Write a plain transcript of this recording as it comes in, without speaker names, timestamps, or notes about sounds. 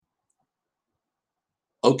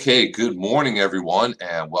Okay, good morning, everyone,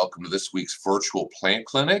 and welcome to this week's virtual plant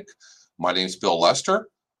clinic. My name is Bill Lester.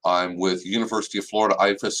 I'm with University of Florida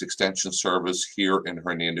IFAS Extension Service here in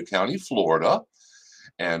Hernando County, Florida.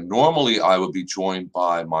 And normally I would be joined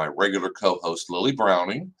by my regular co-host, Lily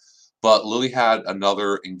Browning, but Lily had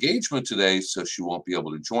another engagement today, so she won't be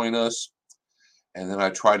able to join us. And then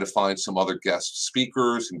I tried to find some other guest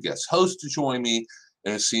speakers and guest hosts to join me,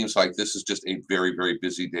 and it seems like this is just a very, very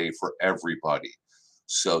busy day for everybody.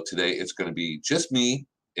 So today it's going to be just me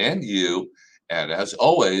and you. And as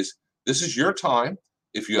always, this is your time.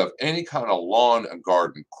 If you have any kind of lawn and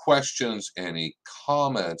garden questions, any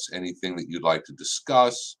comments, anything that you'd like to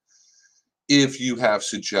discuss, if you have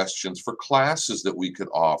suggestions for classes that we could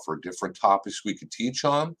offer, different topics we could teach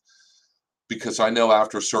on, because I know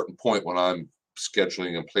after a certain point when I'm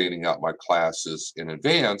scheduling and planning out my classes in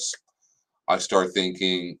advance, I start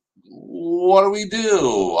thinking, what do we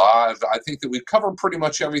do? I think that we've covered pretty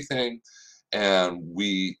much everything. And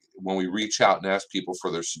when we reach out and ask people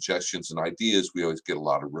for their suggestions and ideas, we always get a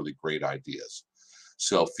lot of really great ideas.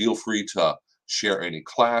 So feel free to share any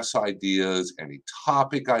class ideas, any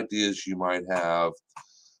topic ideas you might have.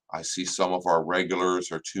 I see some of our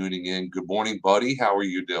regulars are tuning in. Good morning, buddy. How are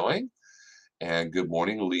you doing? And good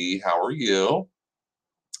morning, Lee. How are you?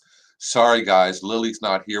 Sorry, guys, Lily's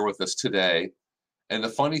not here with us today. And the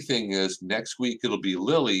funny thing is, next week it'll be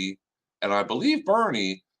Lily and I believe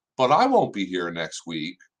Bernie, but I won't be here next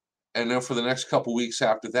week. And then for the next couple weeks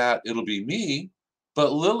after that, it'll be me,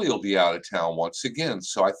 but Lily will be out of town once again.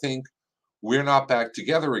 So I think we're not back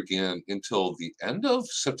together again until the end of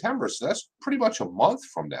September. So that's pretty much a month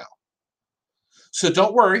from now. So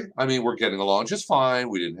don't worry. I mean, we're getting along just fine.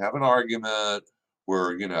 We didn't have an argument.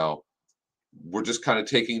 We're just kind of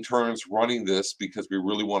taking turns running this because we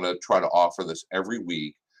really want to try to offer this every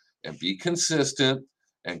week and be consistent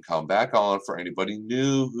and come back on for anybody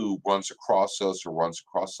new who runs across us or runs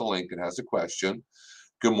across the link and has a question.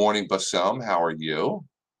 Good morning, Bassem. How are you?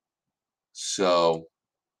 So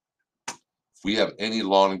if we have any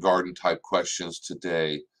lawn and garden type questions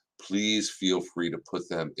today, please feel free to put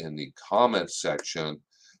them in the comments section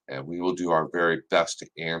and we will do our very best to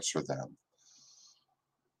answer them.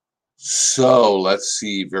 So let's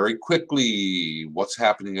see very quickly what's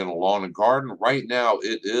happening in a lawn and garden. Right now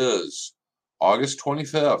it is August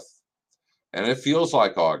 25th, and it feels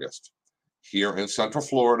like August. Here in Central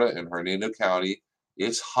Florida in Hernando County,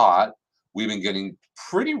 it's hot. We've been getting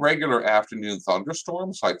pretty regular afternoon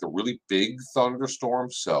thunderstorms, like the really big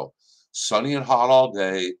thunderstorms. So sunny and hot all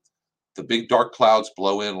day. The big dark clouds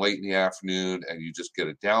blow in late in the afternoon, and you just get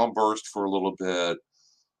a downburst for a little bit.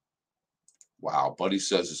 Wow, Buddy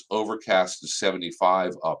says it's overcast to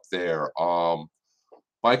 75 up there.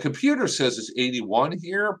 My computer says it's 81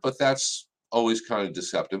 here, but that's always kind of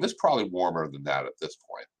deceptive. It's probably warmer than that at this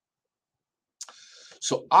point.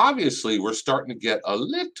 So obviously, we're starting to get a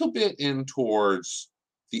little bit in towards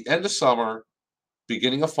the end of summer,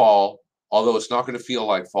 beginning of fall, although it's not going to feel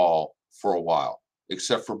like fall for a while,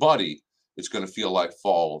 except for Buddy. It's going to feel like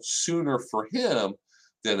fall sooner for him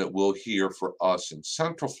than it will here for us in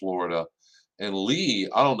Central Florida. And Lee,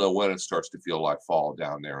 I don't know when it starts to feel like fall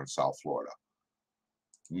down there in South Florida.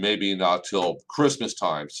 Maybe not till Christmas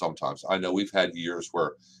time sometimes. I know we've had years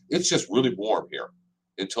where it's just really warm here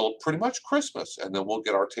until pretty much Christmas, and then we'll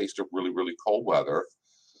get our taste of really, really cold weather.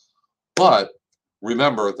 But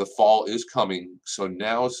remember, the fall is coming, so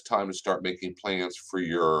now it's time to start making plans for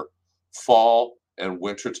your fall and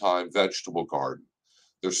wintertime vegetable garden.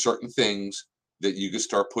 There's certain things that you can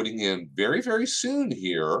start putting in very, very soon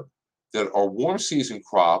here that are warm season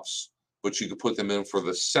crops, but you can put them in for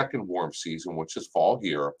the second warm season, which is fall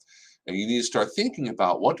here. And you need to start thinking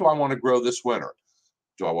about, what do I want to grow this winter?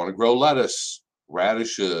 Do I want to grow lettuce,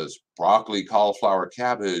 radishes, broccoli, cauliflower,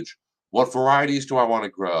 cabbage? What varieties do I want to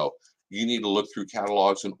grow? You need to look through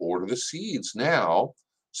catalogs and order the seeds now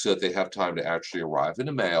so that they have time to actually arrive in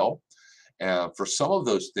the mail. And for some of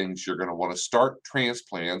those things, you're going to want to start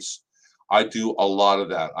transplants. I do a lot of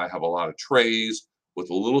that. I have a lot of trays with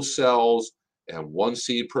little cells and one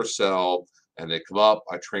seed per cell, and they come up.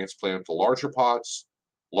 I transplant to larger pots,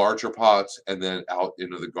 and then out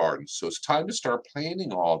into the garden. So it's time to start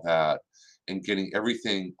planning all that and getting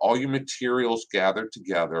everything, all your materials gathered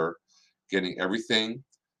together, getting everything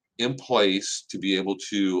in place to be able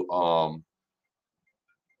to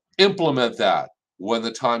implement that when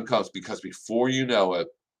the time comes, because before you know it,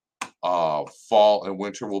 fall and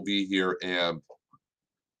winter will be here. And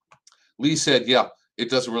Lee said, yeah, it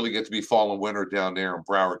doesn't really get to be fall and winter down there in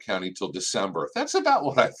Broward County till December. That's about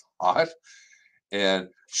what I thought. And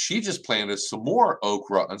she just planted some more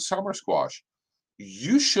okra and summer squash.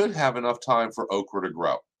 you should have enough time for okra to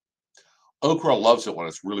grow. Okra loves it when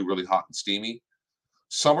it's really, really hot and steamy.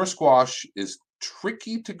 Summer squash is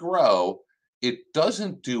tricky to grow. It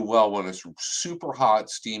doesn't do well when it's super hot,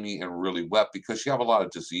 steamy, and really wet because you have a lot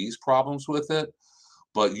of disease problems with it,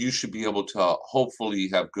 but you should be able to hopefully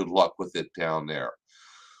have good luck with it down there.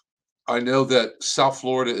 I know that South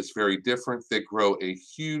Florida is very different. They grow a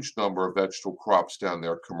huge number of vegetable crops down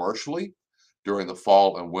there commercially during the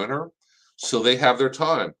fall and winter. So they have their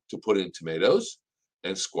time to put in tomatoes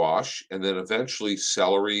and squash, and then eventually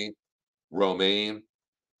celery, romaine,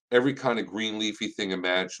 every kind of green leafy thing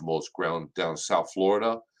imaginable is grown down South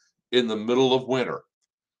Florida in the middle of winter.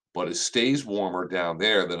 But it stays warmer down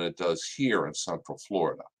there than it does here in Central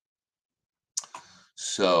Florida.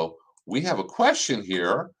 So we have a question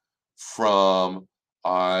here from,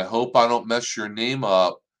 I hope I don't mess your name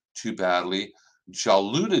up too badly,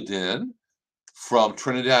 Jaludadin from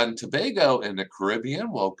Trinidad and Tobago in the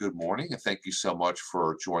Caribbean. Well, good morning, and thank you so much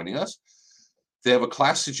for joining us. They have a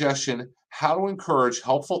class suggestion, how to encourage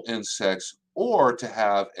helpful insects or to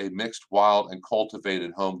have a mixed wild and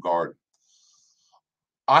cultivated home garden.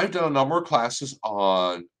 I've done a number of classes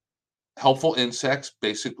on helpful insects,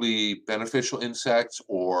 basically beneficial insects,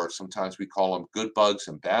 or sometimes we call them good bugs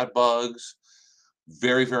and bad bugs.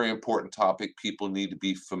 Very, very important topic. People need to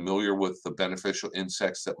be familiar with the beneficial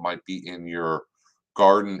insects that might be in your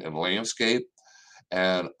garden and landscape.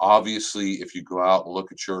 And obviously, if you go out and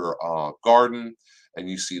look at your garden and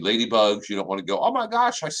you see ladybugs, you don't want to go, oh my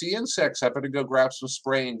gosh, I see insects. I better go grab some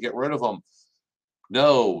spray and get rid of them.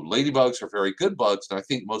 No, ladybugs are very good bugs, and I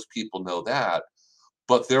think most people know that.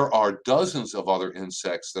 But there are dozens of other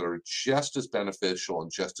insects that are just as beneficial and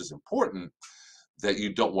just as important that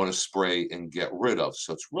you don't want to spray and get rid of.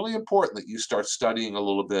 So it's really important that you start studying a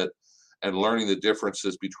little bit and learning the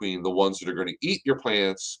differences between the ones that are going to eat your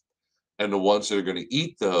plants and the ones that are going to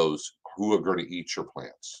eat those who are going to eat your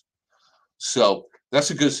plants. So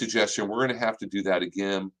that's a good suggestion. We're going to have to do that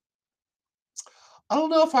again. I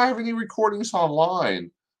don't know if I have any recordings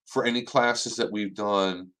online for any classes that we've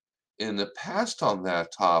done in the past on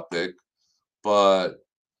that topic, but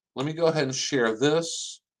let me go ahead and share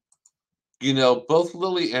this. You know, both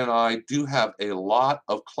Lily and I do have a lot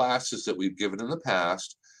of classes that we've given in the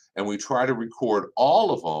past, and we try to record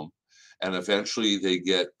all of them, and eventually they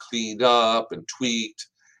get cleaned up and tweaked,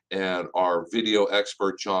 and our video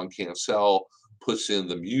expert, John Cancel, puts in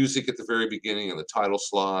the music at the very beginning and the title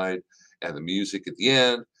slide and the music at the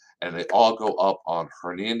end, and they all go up on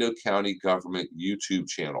Hernando County Government YouTube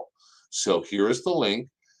channel. So here is the link.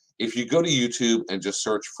 If you go to YouTube and just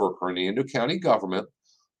search for Hernando County Government,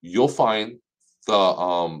 you'll find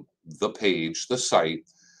the page, the site.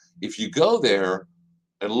 If you go there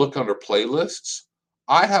and look under playlists,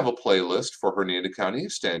 I have a playlist for Hernando County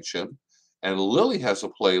Extension, and Lily has a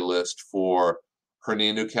playlist for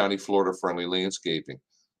Hernando County Florida Friendly Landscaping.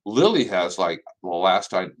 Lily has, like, the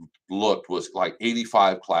last I looked was like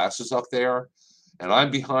 85 classes up there, and I'm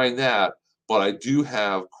behind that, but I do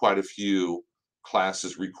have quite a few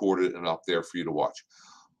classes recorded and up there for you to watch.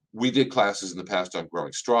 We did classes in the past on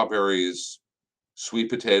growing strawberries, sweet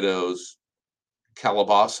potatoes,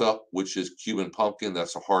 calabaza, which is Cuban pumpkin.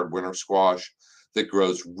 That's a hard winter squash that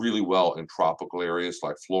grows really well in tropical areas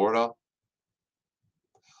like Florida.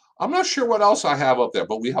 I'm not sure what else I have up there,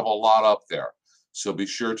 but we have a lot up there. So be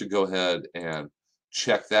sure to go ahead and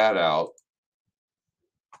check that out.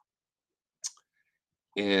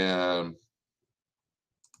 And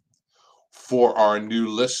for our new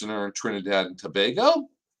listener in Trinidad and Tobago,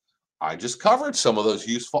 I just covered some of those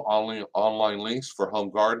useful online links for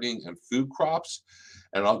home gardening and food crops.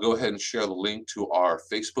 And I'll go ahead and share the link to our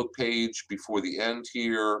Facebook page before the end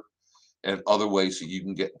here and other ways that you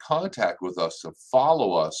can get in contact with us and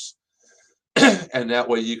follow us. And that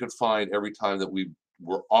way you can find every time that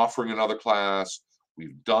we're offering another class,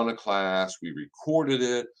 we've done a class, we recorded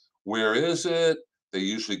it. Where is it? They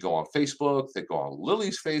usually go on Facebook, they go on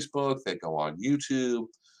Lily's Facebook, they go on YouTube.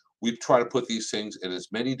 We try to put these things in as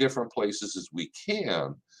many different places as we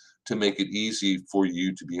can to make it easy for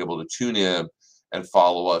you to be able to tune in and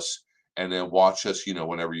follow us and then watch us, you know,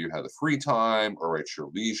 whenever you have the free time or at your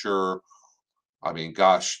leisure. I mean,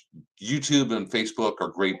 gosh, YouTube and Facebook are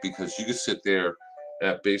great because you can sit there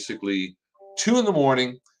at basically 2 in the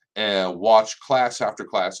morning and watch class after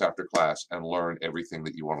class after class and learn everything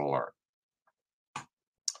that you want to learn.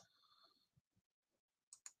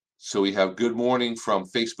 So we have good morning from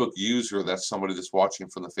Facebook user. That's somebody that's watching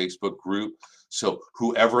from the Facebook group. So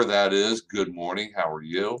whoever that is, good morning. How are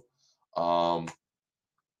you?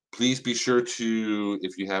 Please be sure to,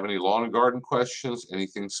 if you have any lawn and garden questions,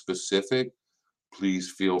 anything specific,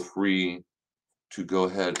 please feel free to go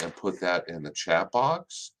ahead and put that in the chat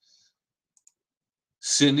box.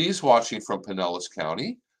 Cindy's watching from Pinellas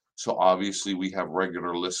County. So obviously we have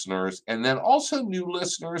regular listeners and then also new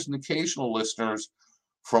listeners and occasional listeners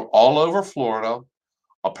from all over Florida,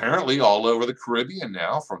 apparently all over the Caribbean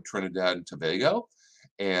now, from Trinidad and Tobago.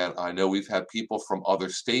 And I know we've had people from other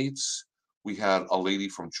states. We had a lady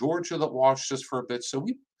from Georgia that watched us for a bit. So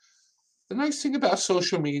the nice thing about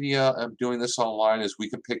social media and doing this online is we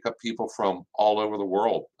can pick up people from all over the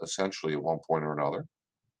world, essentially, at one point or another.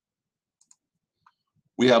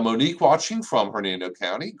 We have Monique watching from Hernando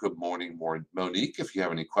County. Good morning, Monique. If you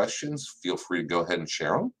have any questions, feel free to go ahead and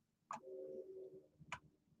share them.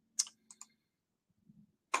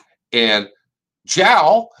 And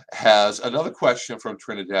Jal has another question from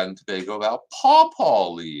Trinidad and Tobago about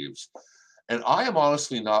pawpaw leaves. And I am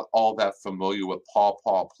honestly not all that familiar with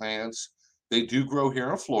pawpaw plants. They do grow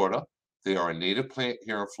here in Florida. They are a native plant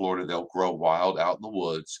here in Florida. They'll grow wild out in the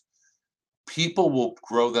woods. People will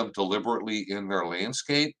grow them deliberately in their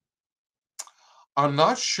landscape. I'm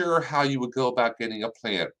not sure how you would go about getting a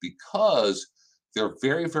plant because they're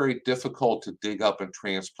very, very difficult to dig up and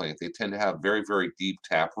transplant. They tend to have very, very deep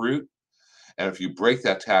taproot. And if you break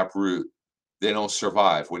that taproot, they don't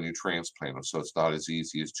survive when you transplant them. So it's not as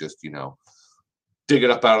easy as just, dig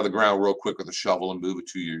it up out of the ground real quick with a shovel and move it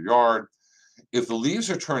to your yard. If the leaves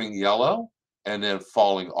are turning yellow and then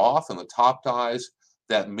falling off and the top dies,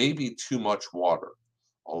 that may be too much water.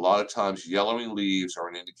 A lot of times yellowing leaves are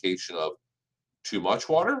an indication of too much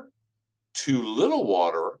water, too little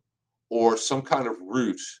water, or some kind of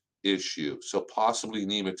root issue, so possibly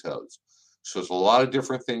nematodes. So there's a lot of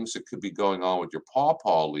different things that could be going on with your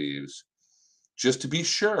pawpaw leaves. Just to be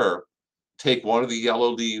sure, take one of the yellow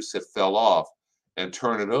leaves that fell off and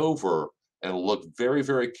turn it over and look very,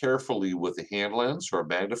 very carefully with a hand lens or a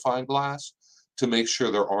magnifying glass to make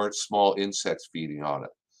sure there aren't small insects feeding on it.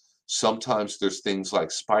 Sometimes there's things like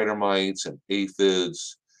spider mites and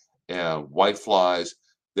aphids and whiteflies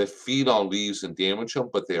that feed on leaves and damage them,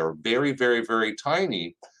 but they are very, very, very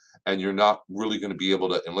tiny. And you're not really going to be able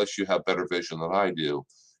to, unless you have better vision than I do,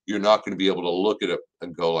 you're not going to be able to look at it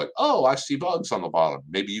and go like, oh, I see bugs on the bottom.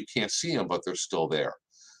 Maybe you can't see them, but they're still there.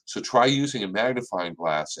 So try using a magnifying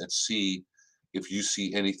glass and see if you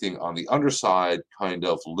see anything on the underside kind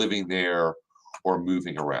of living there or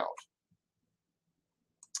moving around.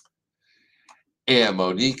 And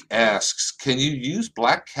Monique asks, can you use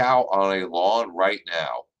Black Cow on a lawn right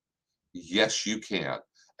now? Yes, you can.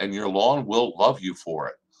 And your lawn will love you for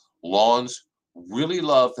it. Lawns really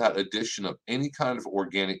love that addition of any kind of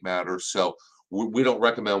organic matter. So we don't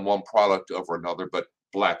recommend one product over another, but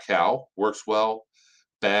Black Cow works well.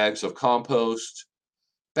 Bags of compost,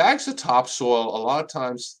 bags of topsoil. A lot of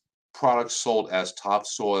times products sold as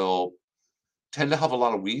topsoil tend to have a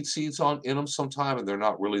lot of weed seeds in them sometime, and they're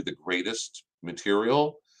not really the greatest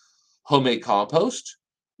material. Homemade compost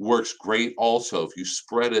works great also if you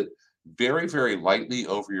spread it very, very lightly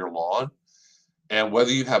over your lawn. And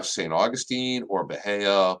whether you have St. Augustine or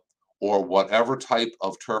Bahia or whatever type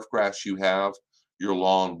of turf grass you have, your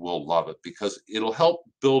lawn will love it because it'll help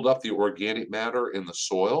build up the organic matter in the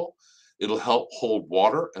soil. It'll help hold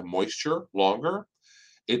water and moisture longer.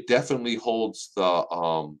 It definitely holds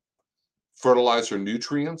the fertilizer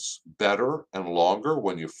nutrients better and longer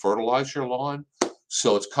when you fertilize your lawn.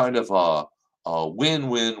 So it's kind of a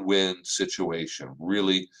win-win-win situation.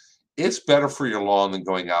 Really, it's better for your lawn than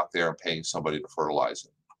going out there and paying somebody to fertilize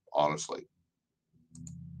it, honestly.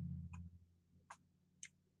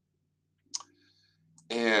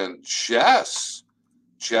 And Jess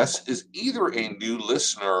is either a new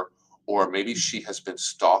listener or maybe she has been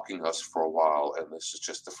stalking us for a while and this is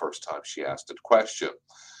just the first time she asked a question.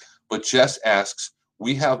 But Jess asks,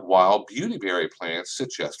 we have wild beautyberry plants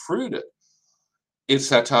that just fruited. It's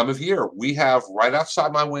that time of year. We have right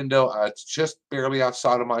outside my window, it's just barely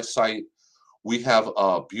outside of my site, we have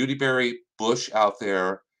a beautyberry bush out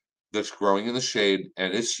there that's growing in the shade,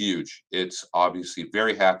 and it's huge. It's obviously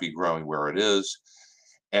very happy growing where it is.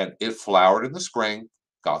 And it flowered in the spring,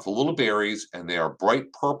 got the little berries, and they are bright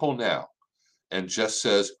purple now. And Jess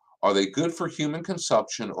says, are they good for human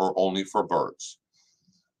consumption or only for birds?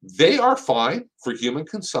 They are fine for human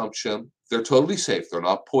consumption. They're totally safe. They're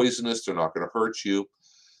not poisonous. They're not going to hurt you.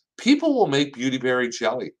 People will make beautyberry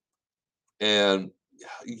jelly. And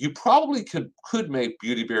you probably could make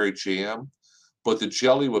beautyberry jam, but the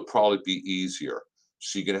jelly would probably be easier.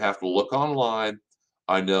 So you're going to have to look online.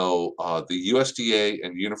 I know the USDA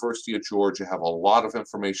and University of Georgia have a lot of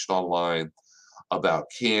information online about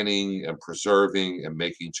canning and preserving and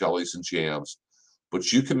making jellies and jams.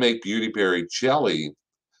 But you can make beautyberry jelly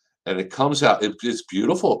And it comes out, it's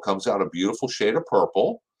beautiful. It comes out a beautiful shade of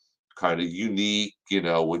purple, kind of unique,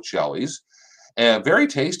 with jellies, and very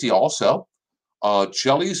tasty also.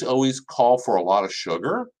 Jellies always call for a lot of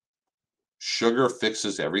sugar. Sugar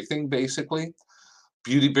fixes everything basically.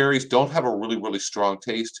 Beauty berries don't have a really, really strong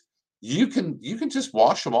taste. You can just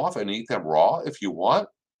wash them off and eat them raw if you want.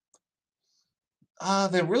 I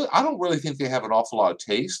don't really think they have an awful lot of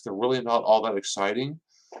taste. They're really not all that exciting,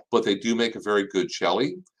 but they do make a very good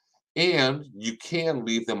jelly. And you can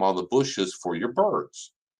leave them on the bushes for your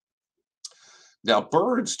birds. Now,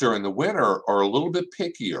 birds during the winter are a little bit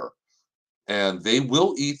pickier, and they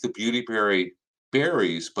will eat the beautyberry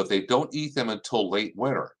berries, but they don't eat them until late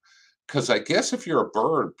winter. Because I guess if you're a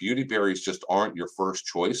bird, beautyberries just aren't your first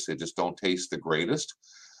choice. They just don't taste the greatest.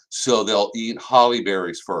 So they'll eat holly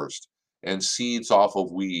berries first and seeds off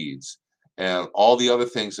of weeds and all the other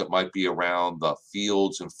things that might be around the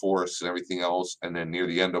fields and forests and everything else. And then near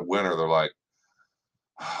the end of winter, they're like,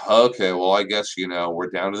 okay, well, I guess, we're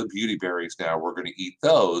down to the beauty berries now. We're going to eat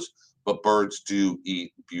those. But birds do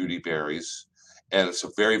eat beauty berries. And it's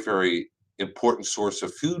a very, very important source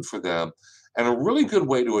of food for them and a really good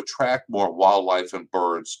way to attract more wildlife and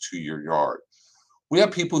birds to your yard. We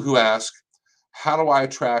have people who ask, how do I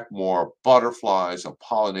attract more butterflies and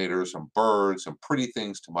pollinators and birds and pretty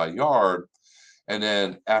things to my yard? And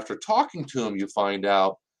then after talking to them, you find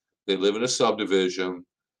out they live in a subdivision.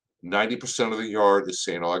 90% of the yard is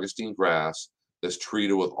St. Augustine grass that's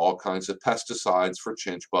treated with all kinds of pesticides for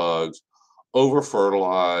chinch bugs, over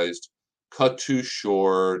fertilized, cut too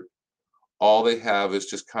short. All they have is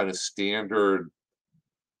just kind of standard,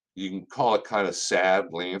 you can call it kind of sad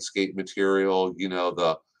landscape material,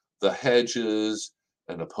 the hedges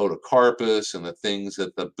and the podocarpus and the things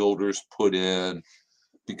that the builders put in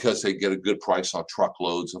because they get a good price on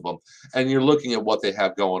truckloads of them. And you're looking at what they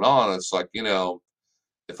have going on. It's like,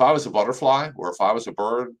 if I was a butterfly or if I was a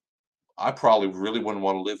bird, I probably really wouldn't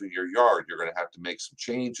want to live in your yard. You're going to have to make some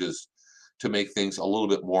changes to make things a little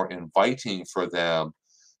bit more inviting for them,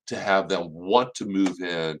 to have them want to move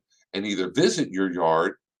in and either visit your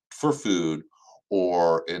yard for food,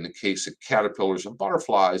 or in the case of caterpillars and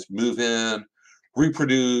butterflies, move in,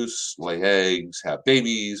 reproduce, lay eggs, have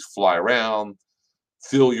babies, fly around,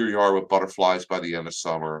 fill your yard with butterflies by the end of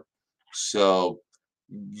summer. So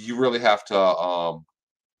you really have to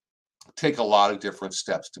take a lot of different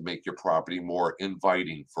steps to make your property more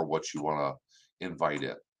inviting for what you want to invite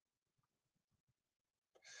in.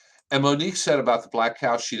 And Monique said about the black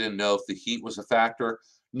cow, she didn't know if the heat was a factor.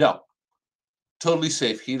 No, totally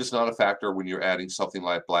safe. Heat is not a factor when you're adding something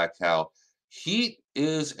like black cow. Heat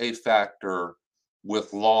is a factor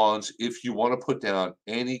with lawns if you want to put down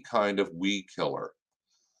any kind of weed killer.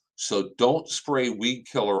 So don't spray weed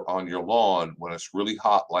killer on your lawn when it's really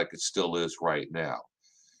hot like it still is right now.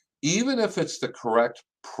 Even if it's the correct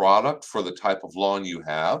product for the type of lawn you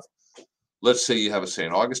have. Let's say you have a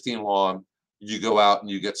St. Augustine lawn, you go out and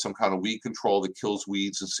you get some kind of weed control that kills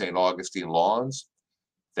weeds in St. Augustine lawns.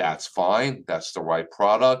 That's fine. That's the right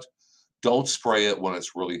product. Don't spray it when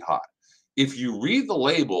it's really hot. If you read the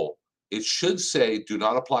label, it should say, do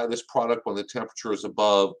not apply this product when the temperature is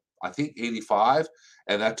above, I think, 85.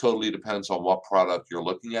 And that totally depends on what product you're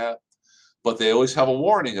looking at. But they always have a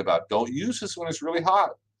warning about don't use this when it's really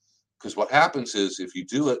hot. Because what happens is if you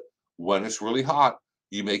do it when it's really hot,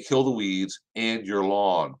 you may kill the weeds and your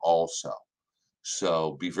lawn also.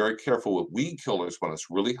 So be very careful with weed killers when it's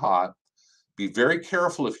really hot. Be very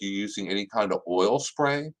careful if you're using any kind of oil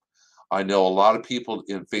spray. I know a lot of people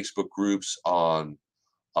in Facebook groups on,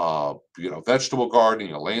 vegetable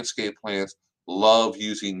gardening or landscape plants love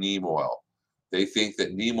using neem oil. They think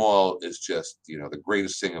that neem oil is just, the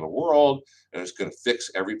greatest thing in the world and it's going to fix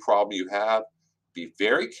every problem you have. Be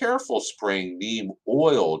very careful spraying neem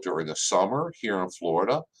oil during the summer here in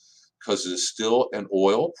Florida because it is still an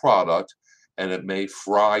oil product and it may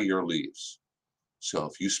fry your leaves. So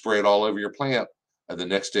if you spray it all over your plant and the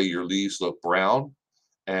next day your leaves look brown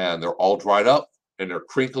and they're all dried up and they're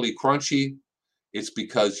crinkly, crunchy, it's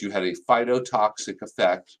because you had a phytotoxic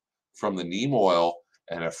effect from the neem oil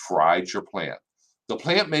and it fried your plant. The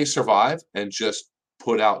plant may survive and just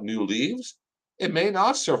put out new leaves. It may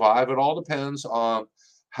not survive. It all depends on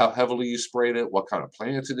how heavily you sprayed it, what kind of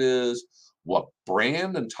plant it is, what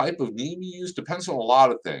brand and type of neem you use. Depends on a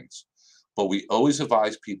lot of things. But we always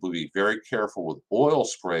advise people to be very careful with oil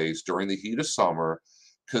sprays during the heat of summer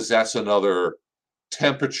because that's another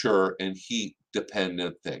temperature and heat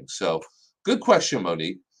dependent thing. So good question,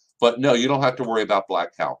 Monique. But no, you don't have to worry about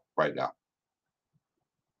black cow right now.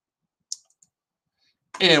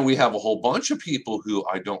 And we have a whole bunch of people who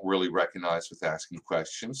I don't really recognize with asking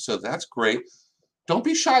questions. So that's great. don't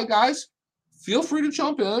be shy, guys. Feel free to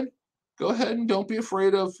jump in. Go ahead and don't be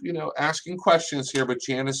afraid of, asking questions here. But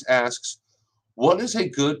Janice asks, what is a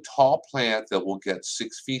good tall plant that will get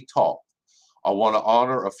 6 feet tall? I want to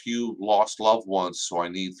honor a few lost loved ones, so I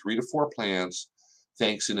need 3 to 4 plants.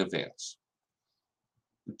 Thanks in advance.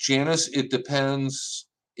 Janice, it depends.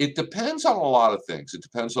 It depends on a lot of things. It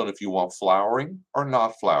depends on if you want flowering or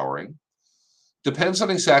not flowering. Depends on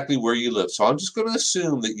exactly where you live. So I'm just going to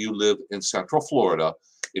assume that you live in Central Florida.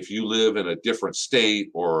 If you live in a different state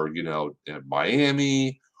or, in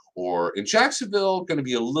Miami or in Jacksonville, going to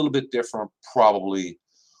be a little bit different, probably.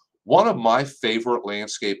 One of my favorite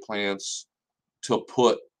landscape plants to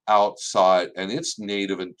put outside, and it's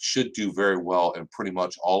native and should do very well in pretty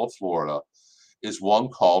much all of Florida, is one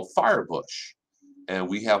called firebush. And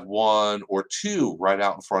we have one or two right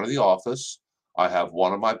out in front of the office. I have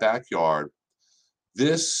one in my backyard.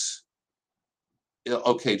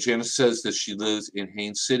 Okay, Janice says that she lives in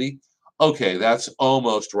Haines City. Okay, that's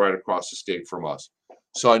almost right across the state from us.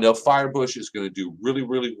 So I know firebush is going to do really,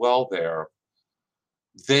 really well there.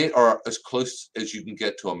 They are as close as you can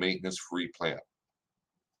get to a maintenance-free plant.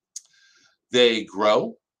 They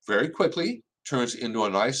grow very quickly, turns into a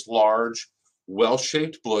nice, large,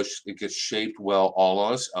 well-shaped bush. It gets shaped well all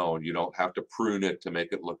on its own. You don't have to prune it to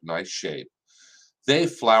make it look nice shape. They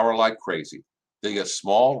flower like crazy. They get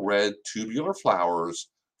small, red, tubular flowers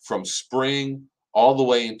from spring all the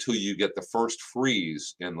way until you get the first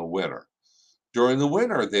freeze in the winter. During the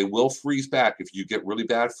winter, they will freeze back. If you get really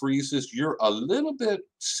bad freezes, you're a little bit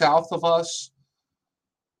south of us,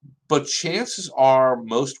 but chances are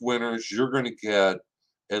most winters you're going to get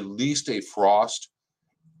at least a frost.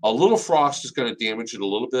 A little frost is going to damage it a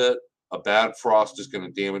little bit. A bad frost is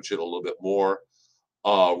going to damage it a little bit more.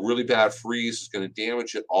 Really bad freeze is going to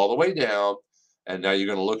damage it all the way down. And now you're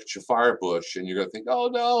going to look at your firebush and you're going to think, oh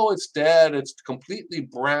no, it's dead. It's completely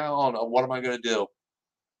brown. What am I going to do?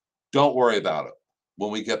 Don't worry about it. When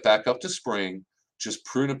we get back up to spring, just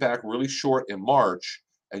prune it back really short in March.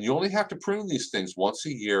 And you only have to prune these things once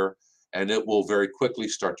a year, and it will very quickly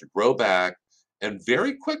start to grow back and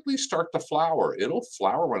very quickly start to flower. It'll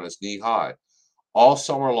flower when it's knee high. All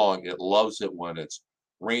summer long, it loves it when it's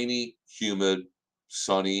rainy, humid,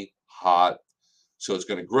 sunny, hot. So it's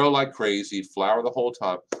going to grow like crazy, flower the whole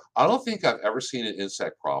time. I don't think I've ever seen an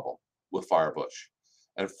insect problem with firebush.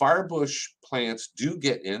 And firebush plants do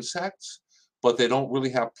get insects, but they don't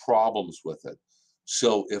really have problems with it.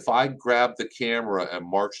 So if I grabbed the camera and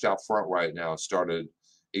marched out front right now and started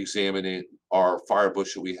examining our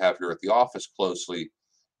firebush that we have here at the office closely,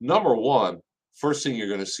 number one, first thing you're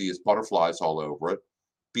going to see is butterflies all over it,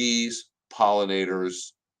 bees,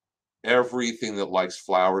 pollinators, everything that likes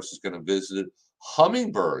flowers is going to visit it.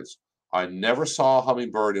 Hummingbirds. I never saw a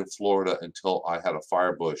hummingbird in Florida until I had a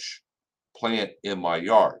firebush plant in my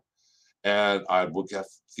yard. And I would get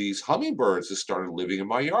these hummingbirds that started living in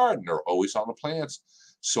my yard, and they're always on the plants.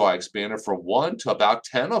 So I expanded from 1 to about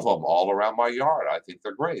 10 of them all around my yard. I think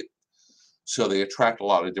they're great. So they attract a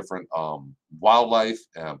lot of different wildlife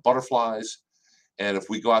and butterflies. And if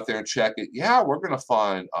we go out there and check it, yeah, we're going to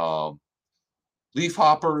find leaf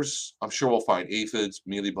hoppers. I'm sure we'll find aphids,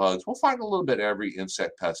 mealybugs. We'll find a little bit of every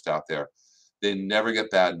insect pest out there. They never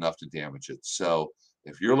get bad enough to damage it. So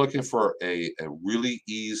if you're looking for a really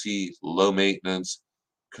easy, low maintenance,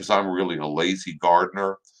 because I'm really a lazy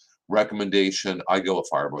gardener, recommendation, I go with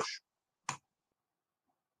firebush.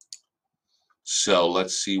 So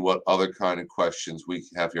let's see what other kind of questions we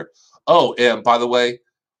have here. Oh, and by the way,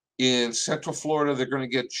 in Central Florida, they're going to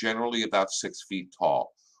get generally about 6 feet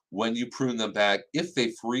tall. When you prune them back, if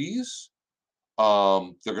they freeze,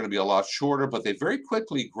 they're going to be a lot shorter, but they very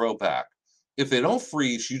quickly grow back. If they don't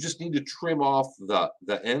freeze, you just need to trim off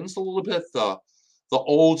the ends a little bit, the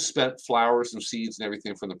old spent flowers and seeds and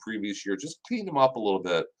everything from the previous year. Just clean them up a little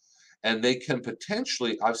bit, and they can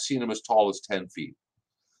potentially, I've seen them as tall as 10 feet.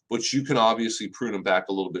 But you can obviously prune them back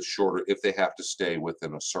a little bit shorter if they have to stay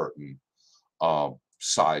within a certain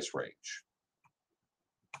size range.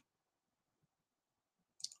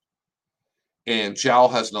 And Jal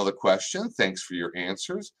has another question. Thanks for your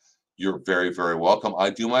answers. You're very, very welcome.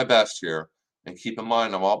 I do my best here. And keep in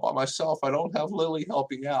mind, I'm all by myself. I don't have Lily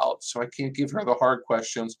helping out, so I can't give her the hard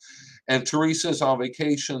questions. And Teresa's on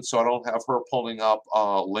vacation, so I don't have her pulling up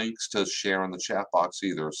links to share in the chat box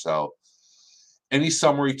either. So any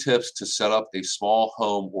summary tips to set up a small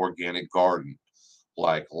home organic garden,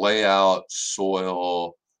 like layout,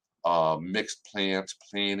 soil, mixed plants,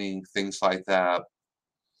 planting, things like that?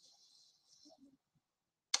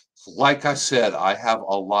 Like I said, I have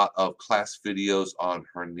a lot of class videos on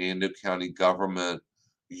Hernando County government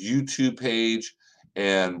YouTube page.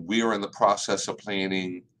 And we are in the process of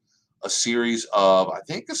planning a series of, I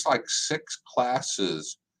think it's like 6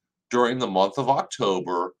 classes during the month of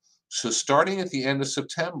October. So starting at the end of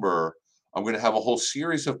September, I'm going to have a whole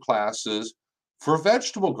series of classes for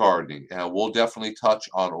vegetable gardening. And we'll definitely touch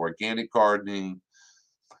on organic gardening,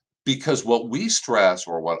 because what we stress,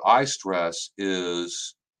 or what I stress,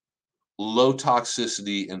 is low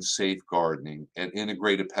toxicity and safe gardening and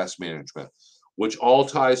integrated pest management, which all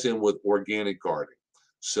ties in with organic gardening.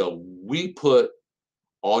 So we put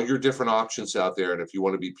all your different options out there. And if you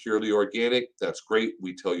want to be purely organic, that's great.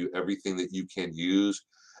 We tell you everything that you can use,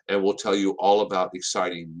 and we'll tell you all about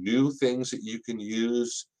exciting new things that you can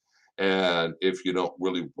use. And if you don't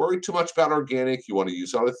really worry too much about organic, you want to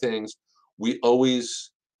use other things, we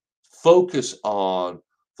always focus on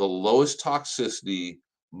the lowest toxicity,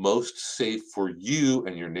 most safe for you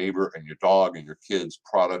and your neighbor and your dog and your kids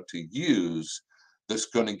product to use that's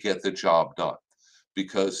going to get the job done.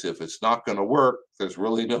 Because if it's not going to work, there's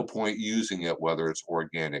really no point using it, whether it's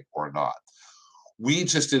organic or not. We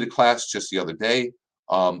just did a class just the other day.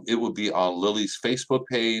 It would be on Lily's Facebook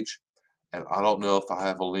page, and I don't know if I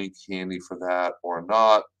have a link handy for that or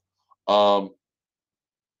not. Um,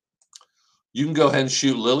 you can go ahead and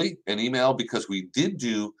shoot Lily an email, because we did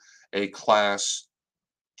do a class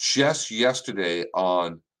just yesterday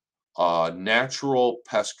on natural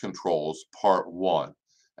pest controls, part 1.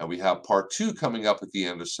 And we have part 2 coming up at the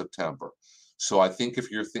end of September. So I think if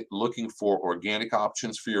you're looking for organic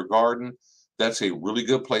options for your garden, that's a really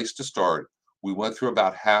good place to start. We went through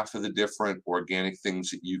about half of the different organic things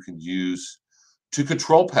that you can use to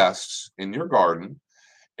control pests in your garden,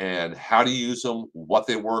 and how to use them, what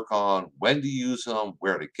they work on, when to use them,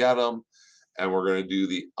 where to get them. And we're going to do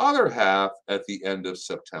the other half at the end of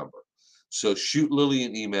September. So shoot Lily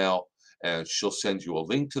an email, and she'll send you a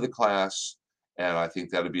link to the class. And I think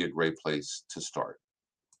that'd be a great place to start.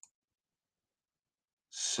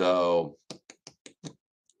 So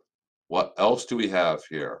what else do we have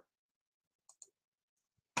here?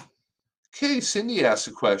 Okay, Cindy asked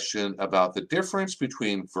a question about the difference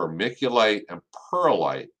between vermiculite and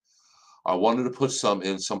perlite. I wanted to put some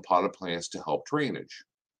in some potted plants to help drainage.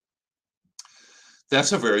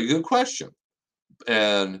 That's a very good question.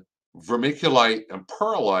 And vermiculite and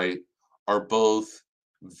perlite are both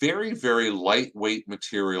very, very lightweight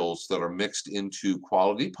materials that are mixed into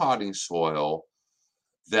quality potting soil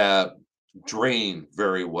that drain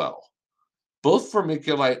very well. Both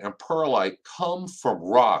vermiculite and perlite come from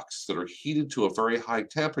rocks that are heated to a very high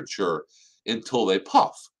temperature until they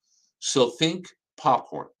puff. So think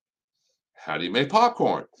popcorn. How do you make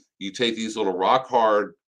popcorn? You take these little rock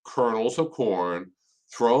hard kernels of corn,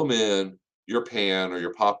 throw them in your pan or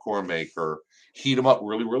your popcorn maker, heat them up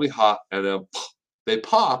really, really hot, and then they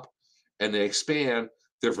pop and they expand.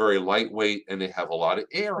 They're very lightweight and they have a lot of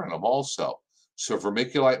air in them also. So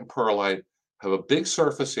vermiculite and perlite have a big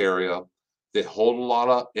surface area. They hold a lot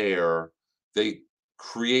of air. They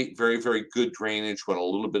create very, very good drainage when a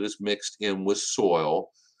little bit is mixed in with soil,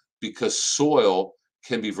 because soil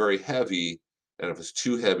can be very heavy. And if it's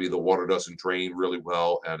too heavy, the water doesn't drain really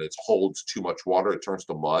well and it holds too much water. It turns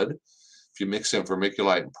to mud. If you mix in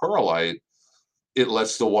vermiculite and perlite, it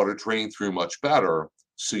lets the water drain through much better.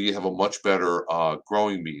 So you have a much better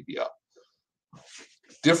growing media.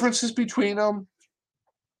 Differences between them,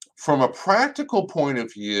 from a practical point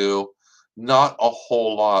of view, not a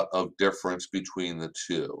whole lot of difference between the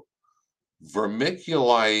two.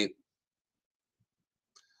 Vermiculite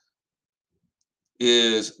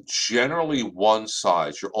is generally one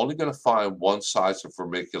size. You're only going to find one size of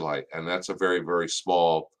vermiculite, and that's a very, very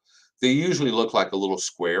small. They usually look like a little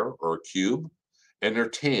square or a cube, and they're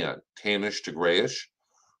tannish to grayish.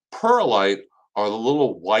 Perlite are the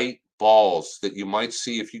little white balls that you might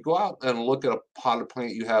see if you go out and look at a potted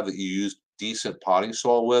plant you have that you use decent potting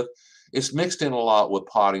soil with. It's mixed in a lot with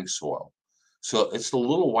potting soil. So it's the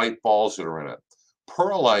little white balls that are in it.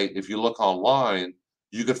 Perlite, if you look online,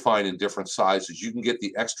 you could find in different sizes. You can get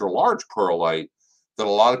the extra large perlite that a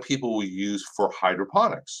lot of people will use for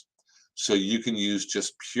hydroponics. So you can use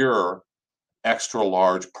just pure extra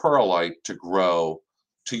large perlite to grow,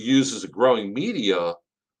 to use as a growing media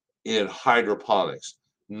in hydroponics.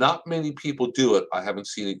 Not many people do it. I haven't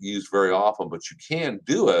seen it used very often, but you can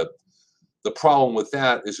do it. The problem with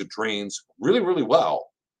that is it drains really, really well.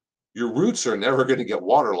 Your roots are never going to get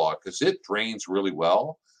waterlogged because it drains really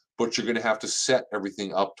well, but you're going to have to set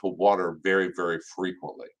everything up to water very, very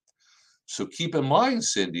frequently. So keep in mind,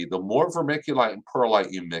 Cindy, the more vermiculite and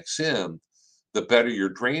perlite you mix in, the better your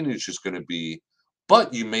drainage is going to be,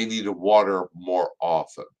 but you may need to water more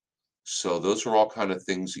often. So those are all kind of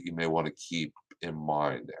things that you may want to keep in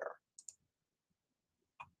mind there.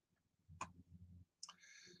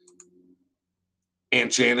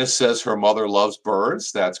 And Janice says her mother loves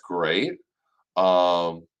birds. That's great.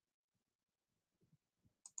 Um,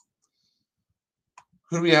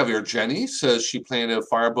 who do we have here? Jenny says she planted a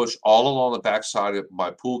fire bush all along the backside of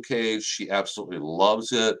my pool cage. She absolutely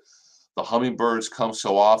loves it. The hummingbirds come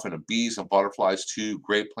so often, and bees and butterflies too.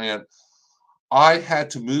 Great plant. I had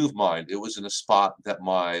to move mine. It was in a spot that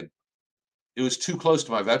it was too close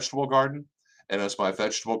to my vegetable garden. And as my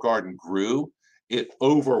vegetable garden grew, it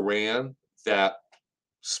overran that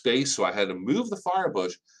space. So I had to move the fire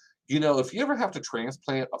bush. If you ever have to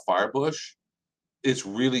transplant a fire bush, it's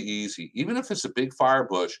really easy. Even if it's a big fire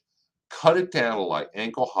bush, cut it down to like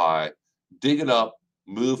ankle high, dig it up,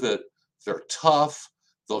 move it. They're tough.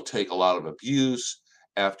 They'll take a lot of abuse.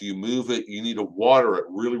 After you move it, you need to water it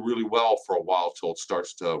really, really well for a while till it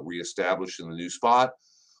starts to reestablish in the new spot.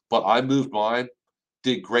 But I moved mine,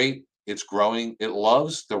 did great. It's growing. It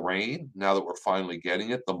loves the rain now that we're finally getting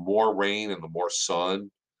it. The more rain and the more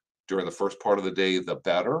sun during the first part of the day, the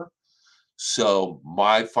better. So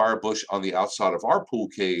my fire bush on the outside of our pool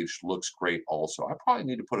cage looks great also. I probably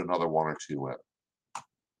need to put another one or two in.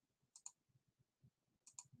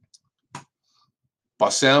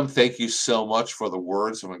 Bassem, thank you so much for the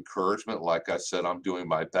words of encouragement. Like I said, I'm doing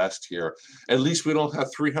my best here. At least we don't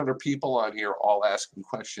have 300 people on here all asking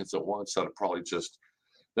questions at once.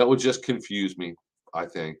 That would just confuse me, I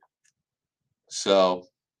think. So,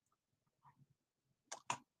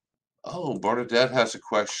 oh, Bernadette has a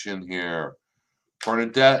question here.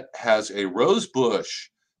 Bernadette has a rose bush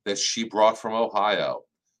that she brought from Ohio.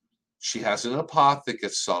 She has it in a pot that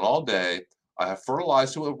gets sun all day. I have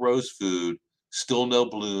fertilized it with rose food. Still no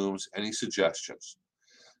blooms. Any suggestions?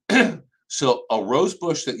 So a rose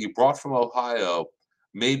bush that you brought from Ohio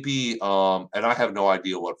may be, and I have no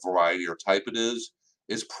idea what variety or type it is.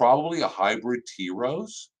 It's probably a hybrid tea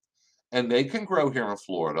rose, and they can grow here in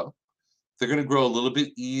Florida. They're going to grow a little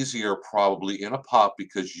bit easier probably in a pot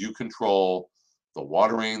because you control the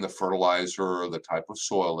watering, the fertilizer, the type of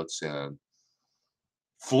soil it's in.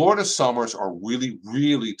 Florida summers are really,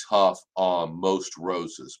 really tough on most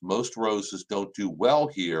roses. Most roses don't do well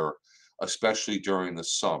here, especially during the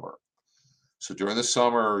summer. So during the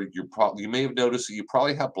summer, you may have noticed that you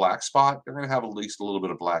probably have black spot. You're going to have at least a little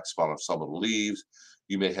bit of black spot on some of the leaves.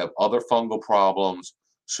 You may have other fungal problems.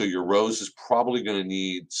 So your rose is probably going to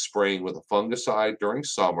need spraying with a fungicide during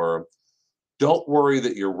summer. Don't worry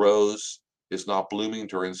that your rose is not blooming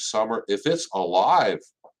during summer. If it's alive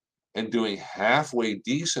and doing halfway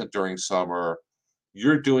decent during summer,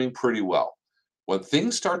 you're doing pretty well. When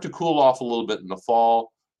things start to cool off a little bit in the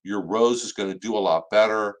fall, your rose is going to do a lot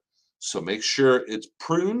better. So make sure it's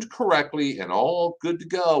pruned correctly and all good to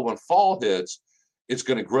go when fall hits. It's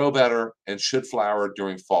going to grow better and should flower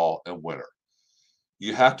during fall and winter.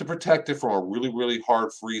 You have to protect it from a really, really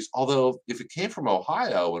hard freeze. Although, if it came from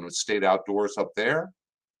Ohio and it stayed outdoors up there,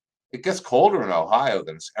 it gets colder in Ohio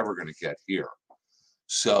than it's ever going to get here.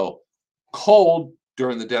 So, cold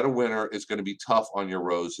during the dead of winter is going to be tough on your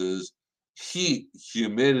roses. Heat,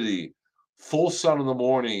 humidity, full sun in the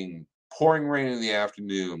morning, pouring rain in the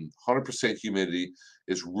afternoon, 100% humidity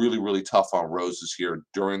is really, really tough on roses here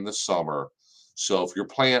during the summer. So, if your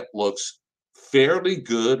plant looks fairly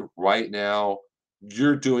good right now,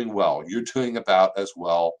 you're doing well. You're doing about as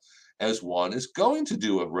well as one is going to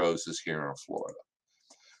do with roses here in Florida.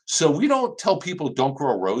 So we don't tell people don't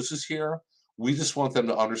grow roses here. We just want them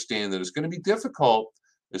to understand that it's going to be difficult.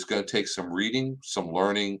 It's going to take some reading, some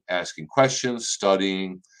learning, asking questions,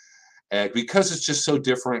 studying, and because it's just so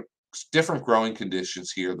different growing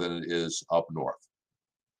conditions here than it is up north.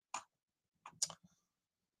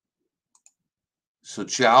 So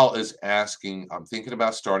Jal is asking, I'm thinking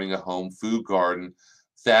about starting a home food garden.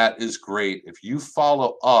 That is great. If you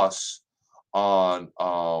follow us on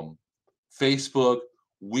Facebook,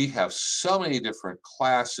 we have so many different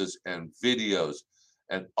classes and videos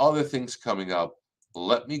and other things coming up.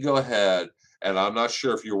 Let me go ahead, and I'm not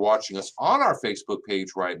sure if you're watching us on our Facebook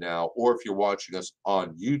page right now, or if you're watching us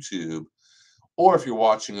on YouTube, or if you're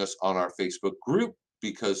watching us on our Facebook group,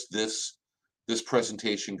 because this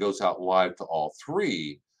presentation goes out live to all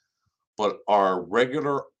three. But our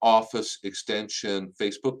regular office extension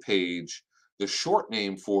Facebook page, the short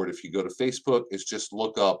name for it, if you go to Facebook, is just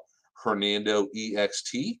look up Hernando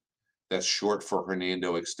EXT. That's short for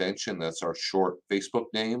Hernando Extension. That's our short Facebook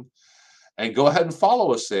name. And go ahead and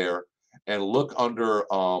follow us there and look under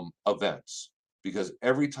events, because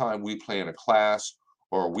every time we plan a class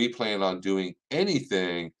or we plan on doing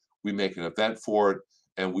anything, we make an event for it.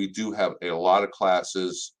 And we do have a lot of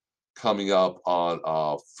classes coming up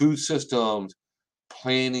on food systems,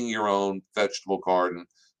 planning your own vegetable garden,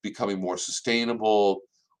 becoming more sustainable.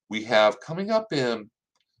 We have coming up in,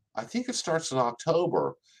 I think it starts in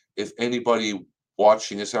October. If anybody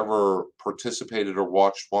watching has ever participated or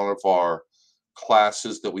watched one of our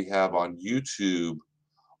classes that we have on YouTube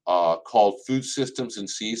called Food Systems in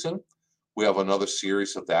Season, we have another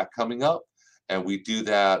series of that coming up. And we do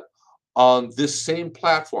that on this same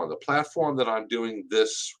platform. The platform that I'm doing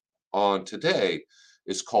this on today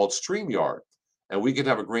is called StreamYard. And we can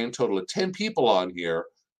have a grand total of 10 people on here.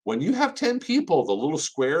 When you have 10 people, the little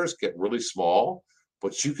squares get really small,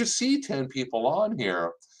 but you can see 10 people on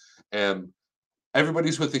here. And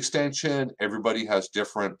everybody's with extension, everybody has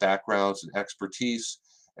different backgrounds and expertise,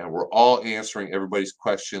 and we're all answering everybody's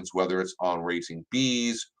questions, whether it's on raising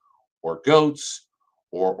bees or goats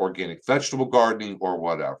or organic vegetable gardening or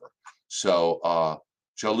whatever. So,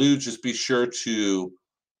 Jalou, just be sure to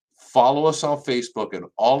follow us on Facebook, and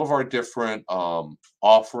all of our different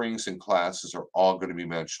offerings and classes are all going to be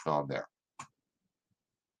mentioned on there.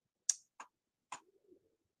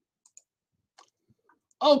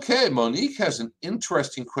 Okay, Monique has an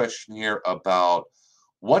interesting question here about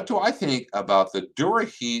what do I think about the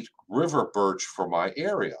Duraheat river birch for my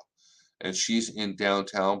area? And she's in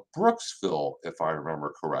downtown Brooksville, if I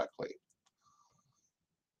remember correctly.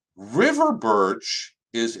 River birch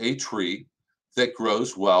is a tree that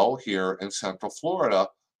grows well here in Central Florida,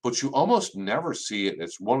 but you almost never see it.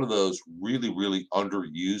 It's one of those really, really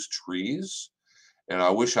underused trees. And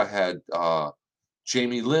I wish I had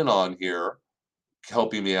Jamie Lynn on here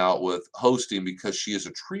helping me out with hosting, because she is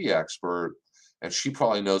a tree expert and she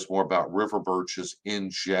probably knows more about river birches in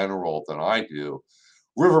general than I do.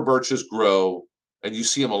 River birches grow, and you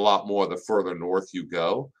see them a lot more the further north you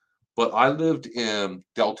go. But I lived in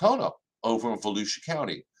Deltona over in Volusia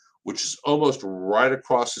County, which is almost right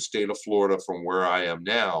across the state of Florida from where I am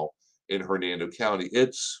now in Hernando County.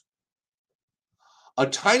 It's a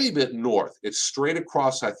tiny bit north. It's straight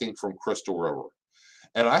across, I think, from Crystal River.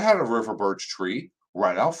 And I had a river birch tree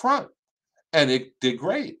right out front, and it did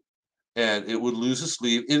great. And it would lose its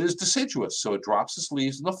leaf. It is deciduous, so it drops its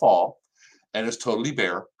leaves in the fall and is totally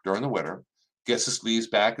bare during the winter. Gets its leaves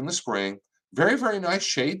back in the spring. Very, very nice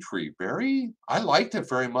shade tree. I liked it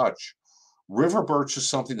very much. River birch is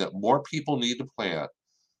something that more people need to plant.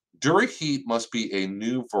 Duraheat must be a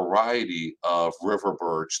new variety of river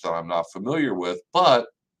birch that I'm not familiar with, but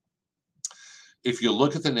if you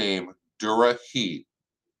look at the name Duraheat,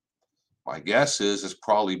 my guess is it's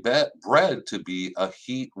probably bred to be a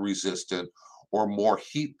heat resistant or more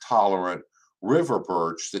heat tolerant river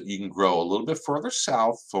birch that you can grow a little bit further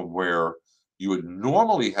south from where you would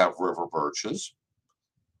normally have river birches,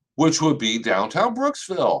 which would be downtown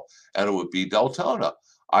Brooksville, and it would be Deltona.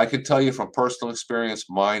 I can tell you from personal experience,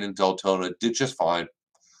 mine in Deltona did just fine.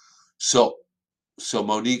 So,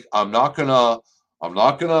 Monique, I'm not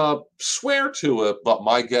gonna swear to it, but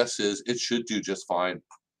my guess is it should do just fine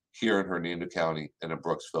here in Hernando County and in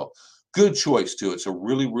Brooksville. Good choice too. It's a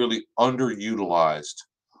really, really underutilized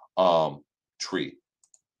tree.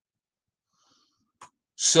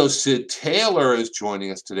 So Sid Taylor is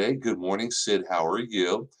joining us today. Good morning, Sid. How are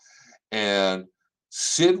you? And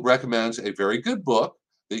Sid recommends a very good book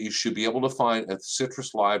that you should be able to find at the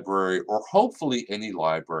Citrus Library, or hopefully any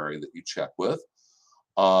library that you check with,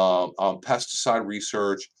 on pesticide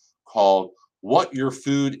research, called What Your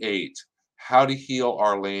Food Ate: How to Heal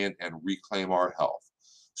Our Land and Reclaim Our Health.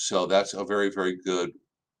 So that's a very, very good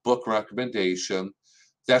book recommendation.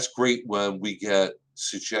 That's great when we get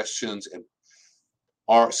suggestions, and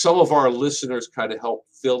some of our listeners kind of help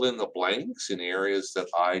fill in the blanks in areas that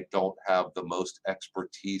I don't have the most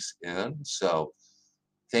expertise in. So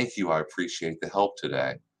thank you. I appreciate the help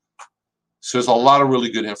today. So there's a lot of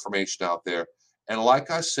really good information out there. And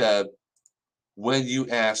like I said, when you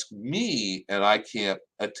ask me, and I can't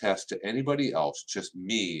attest to anybody else, just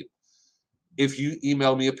me, if you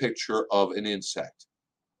email me a picture of an insect,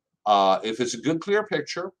 if it's a good clear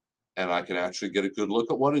picture and I can actually get a good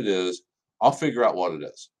look at what it is, I'll figure out what it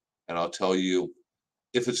is. And I'll tell you,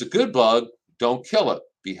 if it's a good bug, don't kill it.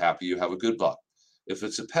 Be happy you have a good bug. If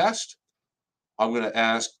it's a pest, I'm going to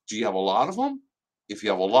ask, do you have a lot of them? If you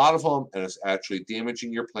have a lot of them and it's actually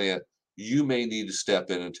damaging your plant, you may need to step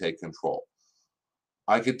in and take control.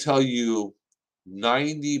 I can tell you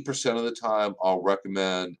 90% of the time I'll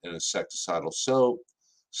recommend an insecticidal soap,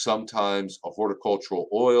 sometimes a horticultural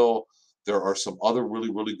oil. There are some other really,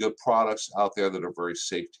 really good products out there that are very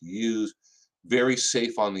safe to use, very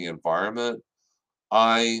safe on the environment.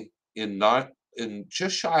 In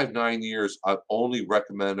just shy of 9 years, I've only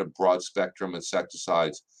recommended broad spectrum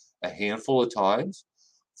insecticides a handful of times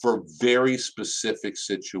for very specific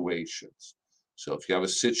situations. So if you have a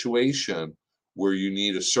situation where you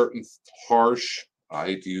need a certain harsh I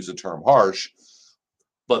hate to use the term harsh,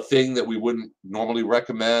 but thing that we wouldn't normally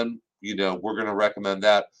recommend, we're going to recommend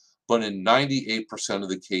that. But in 98% of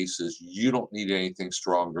the cases, you don't need anything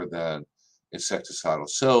stronger than insecticidal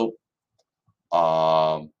soap,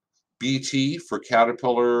 BT for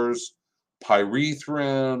caterpillars,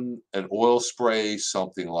 pyrethrin, an oil spray,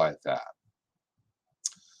 something like that.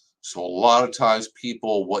 So a lot of times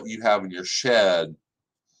people, what you have in your shed,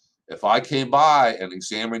 if I came by and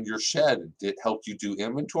examined your shed and helped you do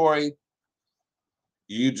inventory,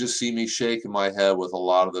 you just see me shaking my head with a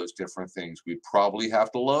lot of those different things. We probably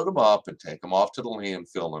have to load them up and take them off to the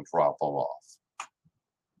landfill and drop them off.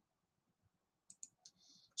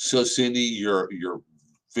 So Cindy, you're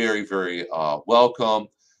very, very welcome.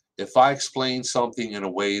 If I explain something in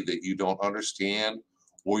a way that you don't understand,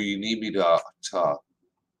 or you need me to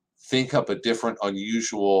think up a different,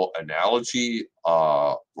 unusual analogy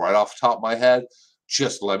right off the top of my head,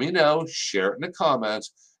 just let me know, share it in the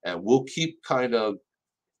comments, and we'll keep kind of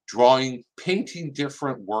painting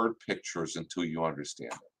different word pictures until you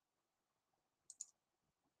understand it.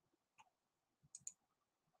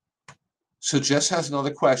 So Jess has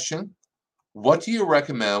another question. What do you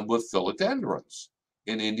recommend with philodendrons?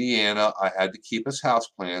 In Indiana, I had to keep as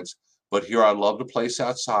houseplants, but here I love to place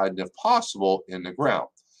outside and if possible in the ground.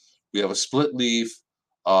 We have a split leaf,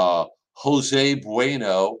 Jose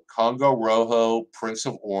Bueno, Congo Rojo, Prince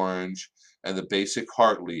of Orange, and the basic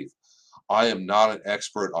heart leaf. I am not an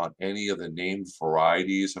expert on any of the named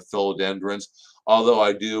varieties of philodendrons, although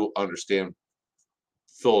I do understand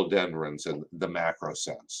philodendrons in the macro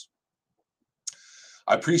sense.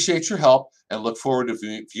 I appreciate your help and look forward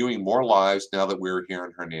to viewing more lives now that we're here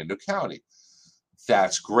in Hernando County.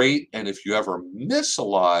 That's great. And if you ever miss a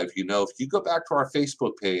live, if you go back to our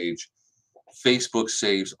Facebook page, Facebook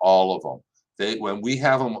saves all of them. When we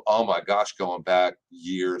have them, oh my gosh, going back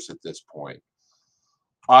years at this point.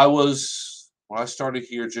 When I started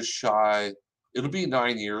here just shy, it'll be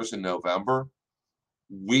 9 years in November.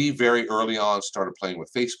 We very early on started playing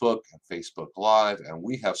with Facebook and Facebook Live, and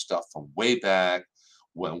we have stuff from way back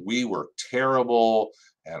when we were terrible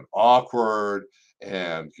and awkward,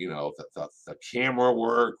 and the camera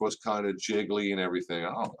work was kind of jiggly and everything.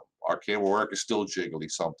 I don't know. Our camera work is still jiggly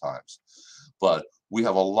sometimes, but we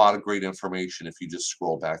have a lot of great information if you just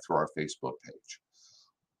scroll back through our Facebook page.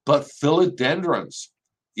 But philodendrons,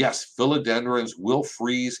 yes, philodendrons will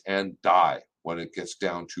freeze and die when it gets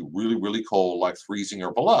down to really, really cold, like freezing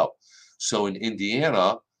or below. So in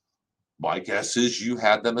Indiana, my guess is you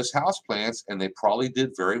had them as houseplants, and they probably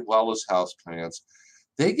did very well as houseplants.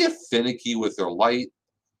 They get finicky with their light.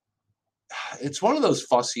 It's one of those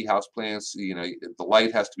fussy houseplants. The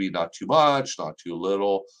light has to be not too much, not too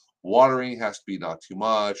little. Watering has to be not too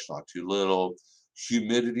much, not too little.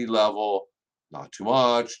 Humidity level, not too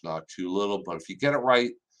much, not too little. But if you get it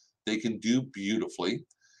right, they can do beautifully.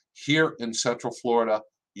 Here in Central Florida,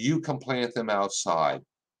 you can plant them outside.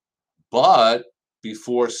 But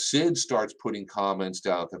before Sid starts putting comments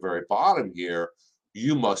down at the very bottom here,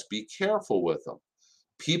 you must be careful with them.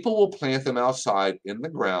 People will plant them outside in the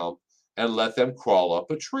ground and let them crawl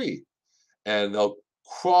up a tree. And they'll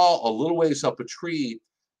crawl a little ways up a tree,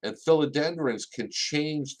 and philodendrons can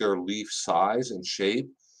change their leaf size and shape.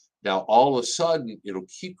 Now, all of a sudden, it'll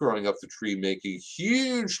keep growing up the tree, making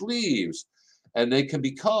huge leaves, and they can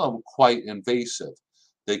become quite invasive.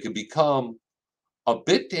 They can become a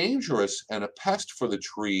bit dangerous and a pest for the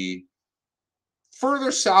tree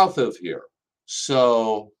further south of here.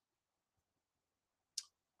 So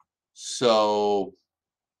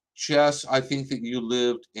Jess, I think that you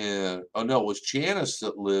lived in, oh no, it was Janice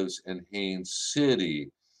that lives in Haines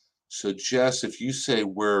City. So Jess, if you say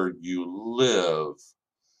where you live,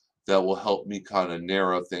 that will help me kind of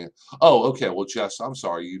narrow things. Oh, okay. Well, Jess, I'm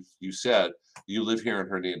sorry. You said you live here in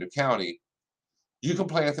Hernando County. You can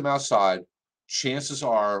plant them outside. Chances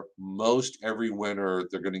are most every winter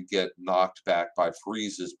they're going to get knocked back by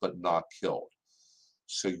freezes, but not killed.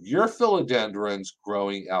 So your philodendrons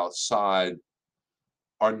growing outside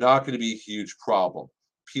are not going to be a huge problem.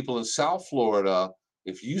 People in South Florida,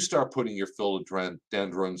 if you start putting your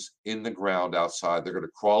philodendrons in the ground outside, they're going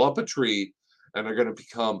to crawl up a tree and they're going to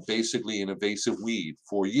become basically an invasive weed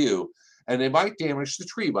for you. And they might damage the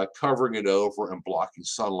tree by covering it over and blocking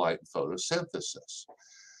sunlight and photosynthesis.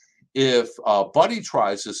 If Buddy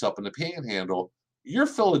tries this up in the panhandle, your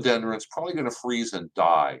philodendron's probably going to freeze and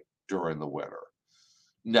die during the winter.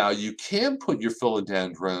 Now, you can put your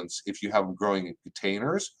philodendrons, if you have them growing in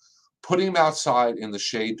containers, putting them outside in the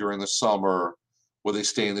shade during the summer where they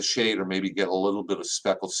stay in the shade or maybe get a little bit of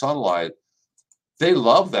speckled sunlight. They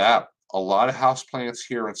love that. A lot of houseplants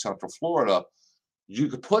here in Central Florida you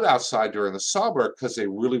could put outside during the summer because they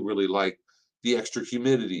really, really like the extra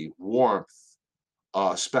humidity, warmth,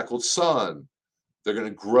 speckled sun. They're going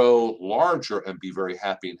to grow larger and be very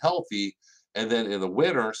happy and healthy. And then in the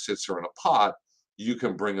winter, since they're in a pot, you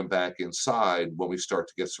can bring them back inside when we start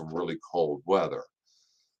to get some really cold weather.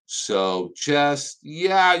 So just,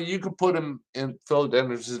 yeah, you can put them in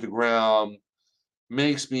philodendrons to the ground.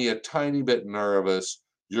 Makes me a tiny bit nervous.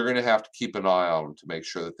 You're going to have to keep an eye on them to make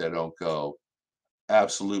sure that they don't go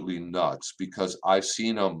absolutely nuts, because I've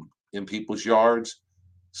seen them in people's yards.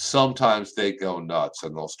 Sometimes they go nuts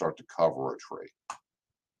and they'll start to cover a tree.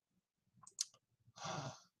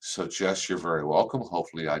 So Jess, you're very welcome.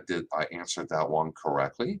 Hopefully I answered that one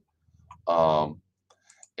correctly.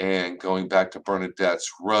 And going back to Bernadette's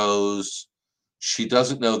rose, she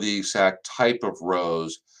doesn't know the exact type of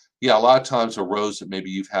rose. Yeah, a lot of times a rose that maybe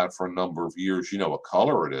you've had for a number of years, you know what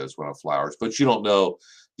color it is when it flowers, but you don't know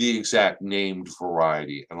the exact named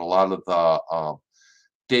variety. And a lot of the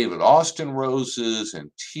David Austin roses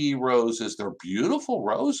and tea roses, they're beautiful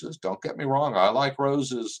roses. Don't get me wrong. I like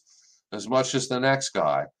roses as much as the next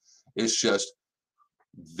guy. It's just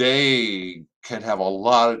they can have a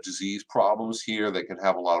lot of disease problems here. They can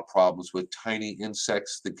have a lot of problems with tiny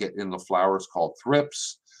insects that get in the flowers called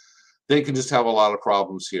thrips. They can just have a lot of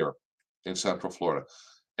problems here in Central Florida.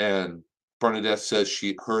 And Bernadette says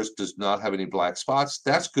hers does not have any black spots.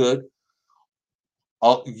 That's good.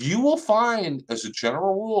 You will find, as a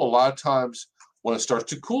general rule, a lot of times when it starts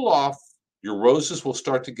to cool off, your roses will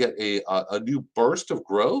start to get a new burst of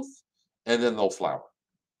growth, and then they'll flower.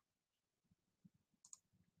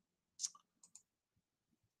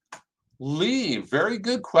 Lee, very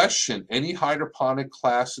good question. Any hydroponic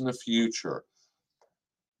class in the future?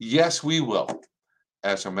 Yes, we will.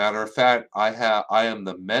 As a matter of fact, I am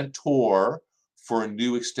the mentor for a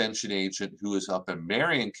new extension agent who is up in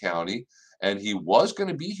Marion County, and he was going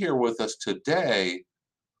to be here with us today,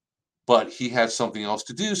 but he had something else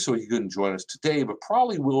to do, so he couldn't join us today, but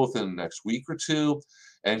probably will within the next week or two.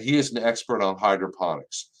 And he is an expert on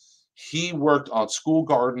hydroponics. He worked on school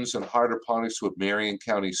gardens and hydroponics with Marion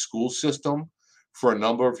County school system for a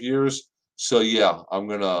number of years. So yeah, I'm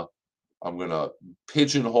gonna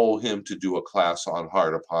pigeonhole him to do a class on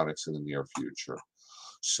hydroponics in the near future.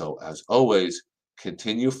 So as always,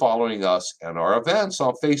 continue following us and our events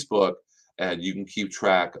on Facebook, and you can keep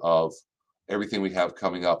track of everything we have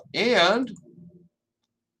coming up. And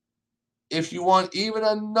if you want even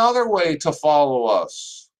another way to follow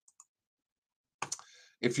us,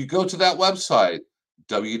 if you go to that website,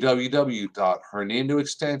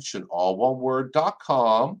 www.hernandoextension, all one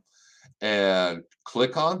word.com, and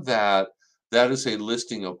click on that, that is a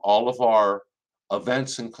listing of all of our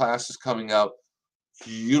events and classes coming up.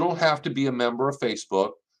 You don't have to be a member of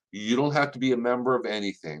Facebook. You don't have to be a member of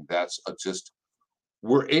anything. That's just,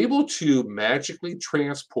 we're able to magically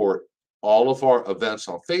transport all of our events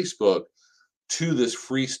on Facebook to this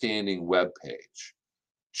freestanding web page,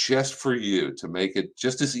 just for you, to make it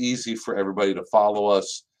just as easy for everybody to follow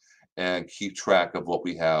us and keep track of what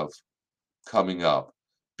we have coming up.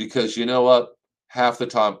 Because you know what? Half the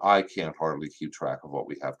time I can't hardly keep track of what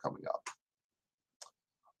we have coming up.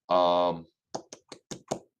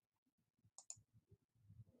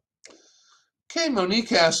 Okay,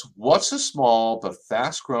 Monique asks, what's a small but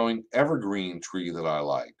fast-growing evergreen tree that I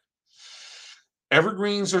like?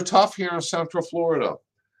 Evergreens are tough here in Central Florida,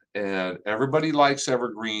 and everybody likes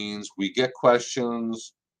evergreens. We get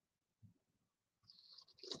questions.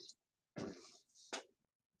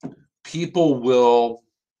 People will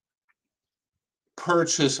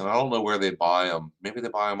purchase, and I don't know where they buy them. Maybe they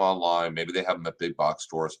buy them online. Maybe they have them at big box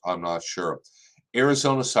stores. I'm not sure.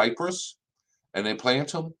 Arizona cypress, and they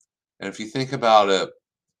plant them. And if you think about it,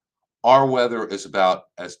 our weather is about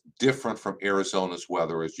as different from Arizona's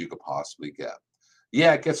weather as you could possibly get.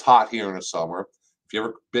 Yeah, it gets hot here in the summer. If you've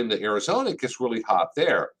ever been to Arizona, it gets really hot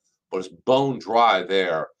there, but it's bone dry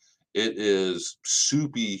there. It is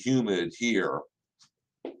soupy humid here.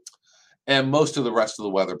 And most of the rest of the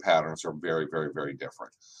weather patterns are very, very, very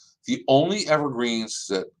different. The only evergreens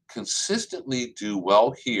that consistently do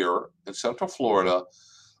well here in Central Florida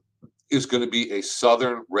is going to be a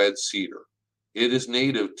southern red cedar. It is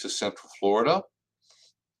native to Central Florida,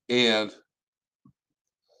 and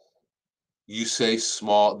you say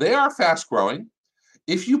small. They are fast growing.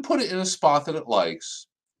 If you put it in a spot that it likes,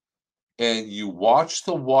 and you watch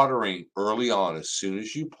the watering early on as soon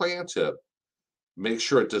as you plant it, make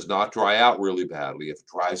sure it does not dry out really badly. If it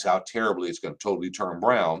dries out terribly, it's going to totally turn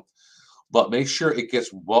brown. But make sure it gets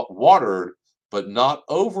watered, but not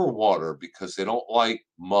overwater, because they don't like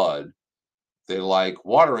mud. They like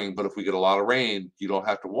watering, but if we get a lot of rain, you don't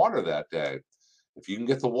have to water that day. If you can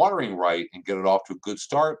get the watering right and get it off to a good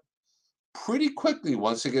start, pretty quickly,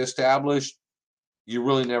 once they get established, you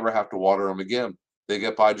really never have to water them again. They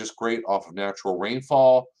get by just great off of natural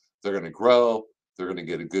rainfall. They're going to grow. They're going to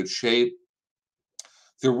get a good shape.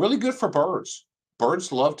 They're really good for birds.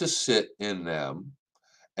 Birds love to sit in them.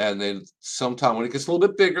 And then sometime when it gets a little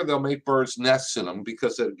bit bigger, they'll make birds nests in them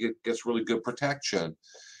because it gets really good protection.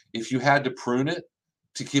 If you had to prune it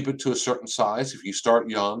to keep it to a certain size, if you start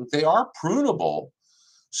young, they are prunable.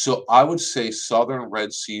 So I would say southern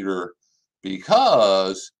red cedar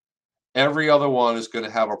because every other one is going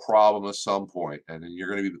to have a problem at some point. And then you're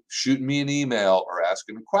going to be shooting me an email or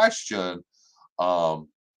asking a question um,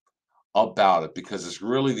 about it because it's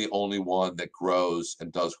really the only one that grows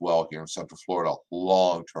and does well here in Central Florida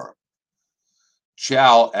long term.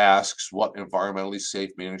 Chow asks what environmentally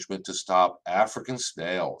safe management to stop African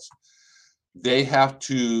snails. They have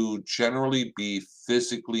to generally be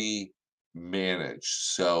physically managed.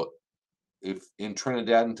 So if in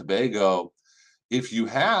Trinidad and Tobago, if you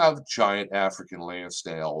have giant African land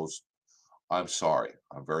snails, I'm sorry.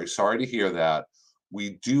 I'm very sorry to hear that.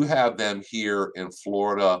 We do have them here in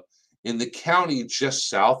Florida, in the county just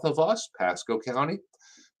south of us, Pasco County.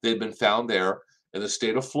 They've been found there, and the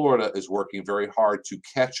state of Florida is working very hard to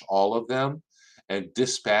catch all of them and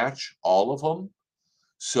dispatch all of them.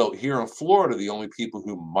 So here in Florida, the only people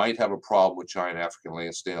who might have a problem with giant African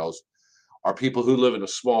land snails are people who live in a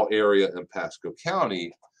small area in Pasco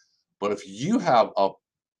County. But if you have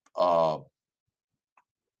uh,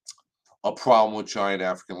 a problem with giant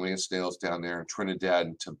African land snails down there in Trinidad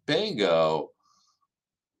and Tobago,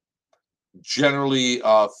 generally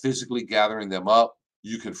physically gathering them up,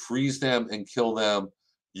 you can freeze them and kill them.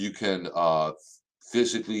 You can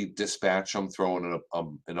physically dispatch them, throw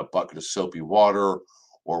them in a bucket of soapy water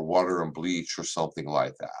or water and bleach or something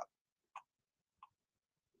like that.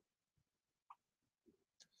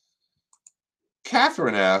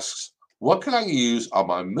 Catherine asks, what can I use on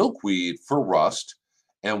my milkweed for rust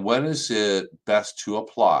and when is it best to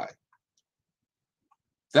apply?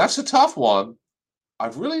 That's a tough one.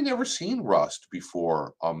 I've really never seen rust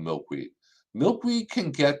before on milkweed. Milkweed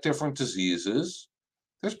can get different diseases.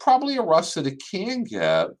 There's probably a rust that it can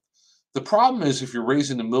get. The problem is if you're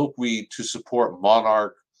raising the milkweed to support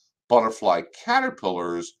monarch butterfly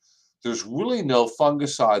caterpillars, there's really no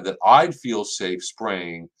fungicide that I'd feel safe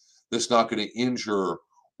spraying that's not going to injure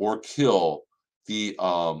or kill the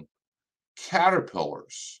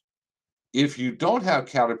caterpillars. If you don't have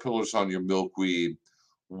caterpillars on your milkweed,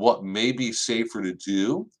 what may be safer to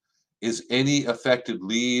do is any affected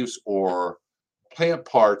leaves or plant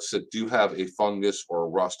parts that do have a fungus or a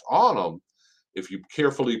rust on them, if you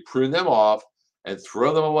carefully prune them off and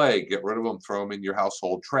throw them away, get rid of them, throw them in your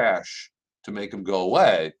household trash to make them go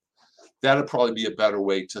away, that'd probably be a better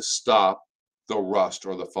way to stop the rust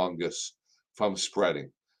or the fungus from spreading.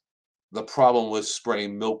 The problem with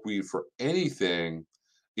spraying milkweed for anything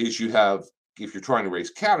is you have, if you're trying to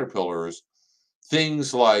raise caterpillars,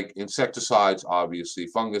 things like insecticides, obviously,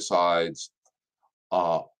 fungicides,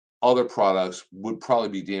 other products would probably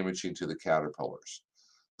be damaging to the caterpillars.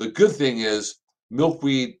 The good thing is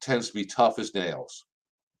milkweed tends to be tough as nails.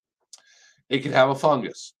 It can have a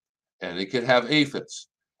fungus and it can have aphids.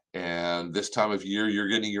 And this time of year, you're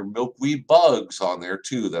getting your milkweed bugs on there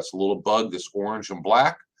too. That's a little bug that's orange and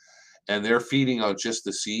black. And they're feeding on just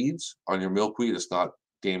the seeds on your milkweed. It's not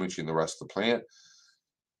damaging the rest of the plant.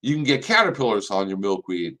 You can get caterpillars on your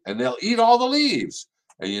milkweed and they'll eat all the leaves.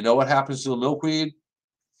 And you know what happens to the milkweed?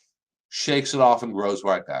 Shakes it off and grows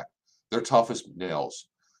right back. They're tough as nails.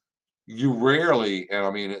 You rarely, and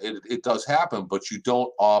I mean, it does happen, but you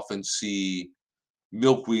don't often see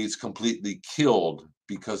milkweeds completely killed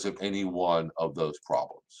because of any one of those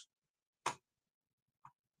problems.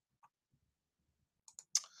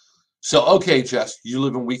 So, okay, Jess, you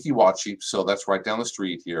live in Weeki Wachee, so that's right down the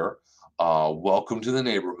street here. Welcome to the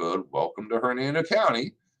neighborhood. Welcome to Hernando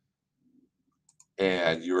County.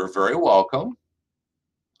 And you're very welcome.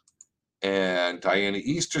 And Diana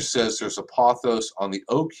Easter says there's a pothos on the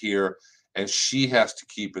oak here, and she has to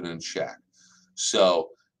keep it in check. So,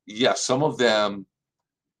 yes, some of them,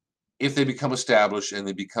 if they become established and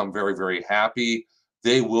they become very, very happy,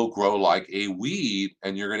 they will grow like a weed,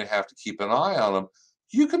 and you're going to have to keep an eye on them.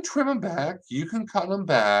 You can trim them back, you can cut them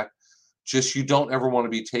back, just you don't ever want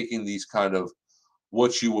to be taking these kind of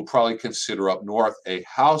what you would probably consider up north a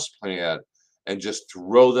house plant and just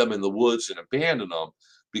throw them in the woods and abandon them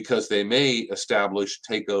because they may establish,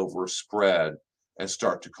 take over, spread, and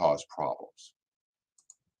start to cause problems.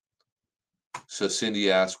 So Cindy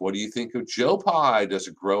asks, what do you think of Joe Pye? Does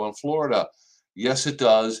it grow in Florida? Yes, it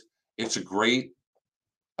does. It's a great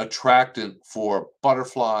attractant for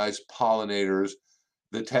butterflies, pollinators.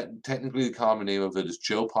 Technically the common name of it is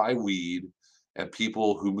Joe Pye weed. And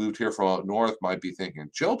people who moved here from up north might be thinking,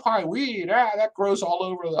 Joe Pye weed, that grows all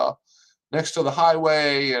over the next to the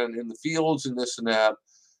highway and in the fields and this and that.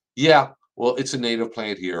 Yeah, well, it's a native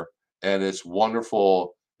plant here, and it's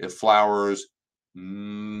wonderful. It flowers.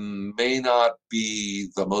 May not be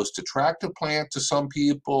the most attractive plant to some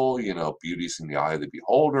people, beauty's in the eye of the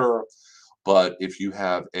beholder. But if you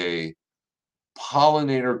have a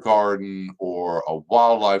pollinator garden or a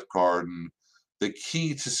wildlife garden, the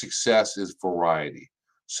key to success is variety.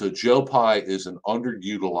 So Joe Pye is an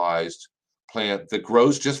underutilized plant that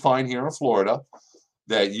grows just fine here in Florida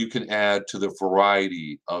that you can add to the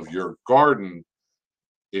variety of your garden.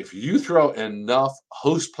 If you throw enough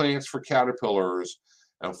host plants for caterpillars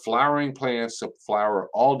and flowering plants that flower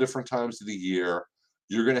all different times of the year,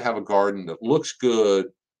 you're going to have a garden that looks good,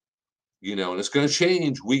 and it's going to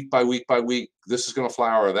change week by week by week. This is going to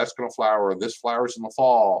flower, that's going to flower, this flowers in the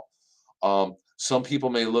fall. Some people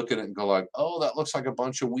may look at it and go like, oh, that looks like a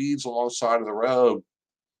bunch of weeds alongside of the road.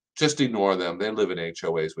 Just ignore them. They live in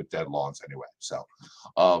HOAs with dead lawns anyway. So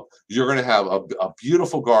you're going to have a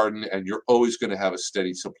beautiful garden, and you're always going to have a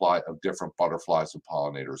steady supply of different butterflies and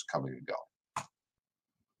pollinators coming and going.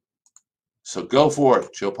 So go for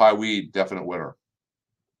it. Joe Pye weed, definite winner.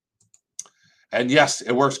 And yes,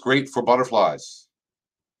 it works great for butterflies.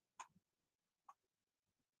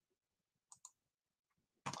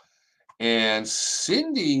 And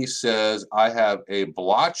Cindy says, I have a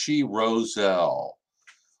blotchy roselle.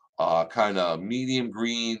 Kind of medium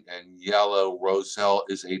green and yellow. Roselle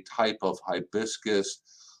is a type of hibiscus,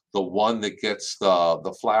 the one that gets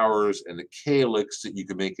the flowers and the calyx that you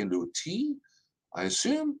can make into a tea, I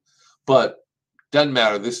assume. But doesn't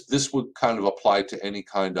matter. This would kind of apply to any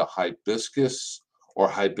kind of hibiscus or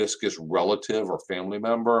hibiscus relative or family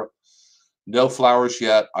member. No flowers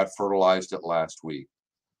yet. I fertilized it last week.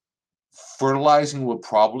 Fertilizing would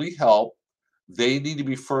probably help. They need to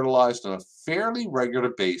be fertilized on a fairly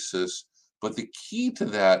regular basis, but the key to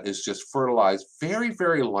that is just fertilize very,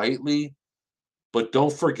 very lightly, but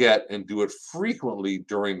don't forget and do it frequently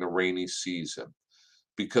during the rainy season.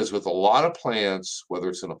 Because with a lot of plants, whether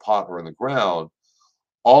it's in a pot or in the ground,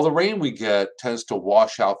 all the rain we get tends to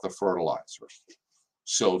wash out the fertilizer.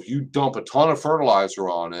 So if you dump a ton of fertilizer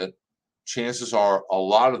on it, chances are a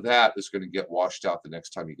lot of that is going to get washed out the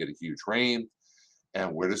next time you get a huge rain.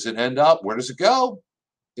 And where does it end up? Where does it go?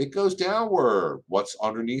 It goes downward. What's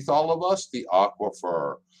underneath all of us? The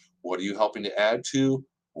aquifer. What are you helping to add to?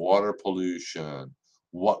 Water pollution.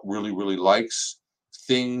 What really, really likes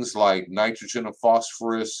things like nitrogen and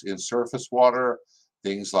phosphorus in surface water,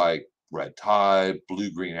 things like red tide,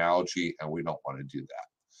 blue-green algae, and we don't want to do that.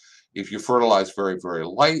 If you fertilize very, very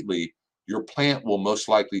lightly, your plant will most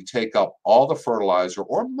likely take up all the fertilizer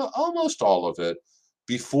or almost all of it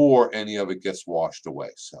before any of it gets washed away.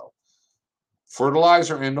 So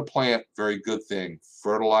fertilizer in the plant, very good thing.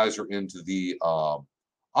 Fertilizer into the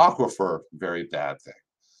aquifer, very bad thing.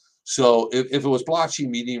 So if it was blotchy,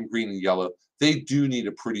 medium green, and yellow, they do need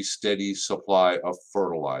a pretty steady supply of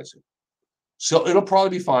fertilizer. So it'll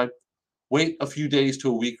probably be fine. Wait a few days to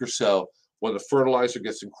a week or so. When the fertilizer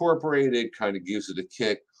gets incorporated, kind of gives it a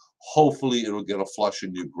kick. Hopefully it'll get a flush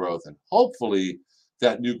of new growth, and hopefully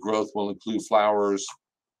that new growth will include flowers.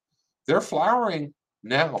 They're flowering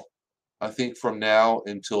now. I think from now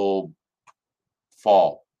until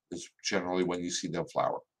fall is generally when you see them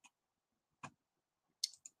flower.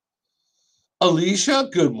 Alicia,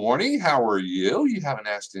 good morning. How are you? You haven't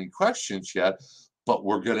asked any questions yet, but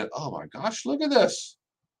we're going to, oh my gosh, look at this.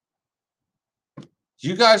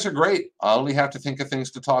 You guys are great. I only have to think of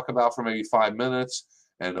things to talk about for maybe 5 minutes.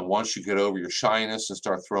 And then once you get over your shyness and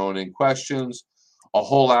start throwing in questions, a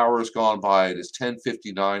whole hour has gone by. It is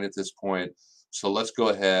 10:59 at this point. So let's go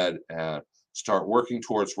ahead and start working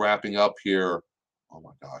towards wrapping up here. Oh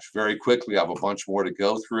my gosh, very quickly. I have a bunch more to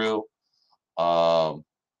go through.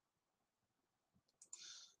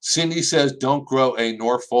 Cindy says, don't grow a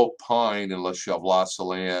Norfolk pine unless you have lots of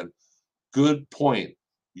land. Good point.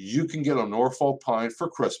 You can get a Norfolk pine for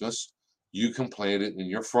Christmas. You can plant it in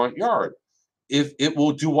your front yard. If it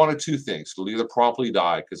will do one of two things. It'll either promptly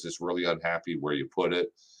die because it's really unhappy where you put it.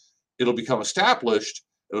 It'll become established.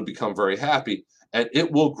 It'll become very happy. And it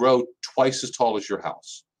will grow twice as tall as your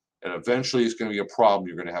house. And eventually it's going to be a problem.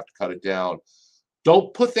 You're going to have to cut it down.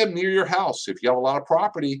 Don't put them near your house. If you have a lot of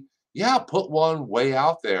property, yeah, put one way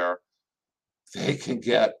out there. They can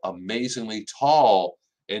get amazingly tall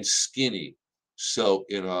and skinny. So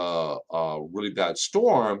in a really bad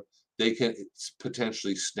storm, they can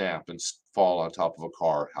potentially snap and fall on top of a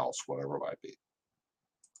car, house, whatever it might be.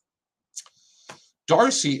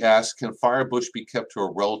 Darcy asks, can firebush be kept to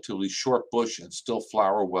a relatively short bush and still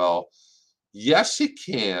flower well? Yes, it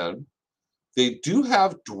can. They do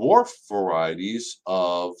have dwarf varieties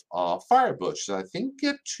of firebush that I think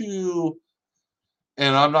get to,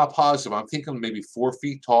 and I'm not positive, I'm thinking maybe 4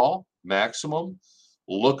 feet tall maximum.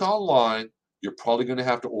 Look online. You're probably going to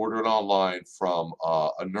have to order it online from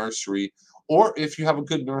a nursery, or if you have a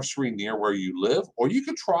good nursery near where you live, or you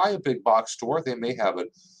could try a big box store. They may have it,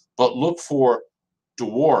 but look for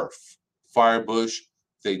dwarf firebush.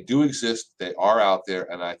 They do exist. They are out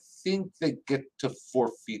there, and I think they get to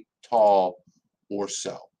 4 feet tall or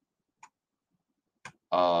so.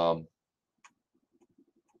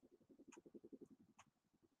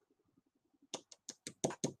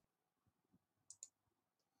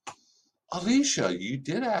 Alicia, you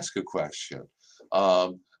did ask a question.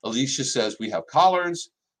 Alicia says we have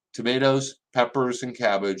collards, tomatoes, peppers, and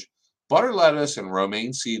cabbage, butter lettuce, and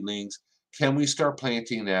romaine seedlings. Can we start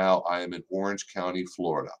planting now? I am in Orange County,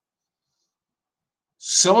 Florida.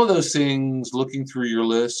 Some of those things, looking through your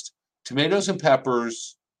list, tomatoes and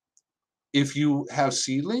peppers, if you have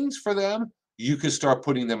seedlings for them, you could start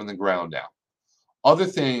putting them in the ground now. Other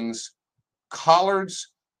things, collards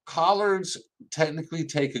technically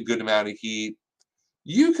take a good amount of heat.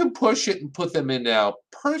 You can push it and put them in now.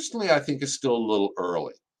 Personally, I think it's still a little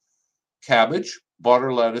early. Cabbage,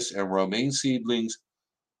 butter lettuce, and romaine seedlings.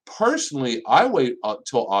 Personally, I wait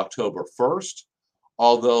until October 1st,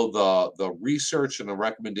 although the research and the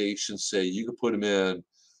recommendations say you can put them in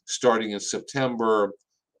starting in September,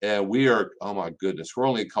 and we are, oh my goodness, we're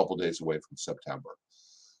only a couple days away from September.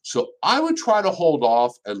 So I would try to hold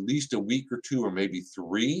off at least a week or two or maybe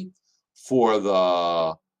 3 for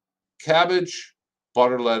the cabbage,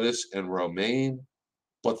 butter lettuce, and romaine,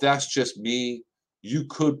 but that's just me. You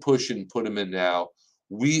could push and put them in now.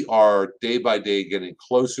 We are day by day getting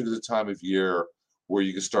closer to the time of year where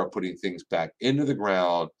you can start putting things back into the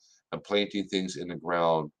ground and planting things in the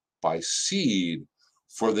ground by seed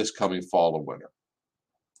for this coming fall and winter.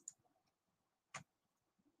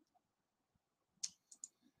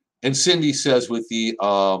 And Cindy says with the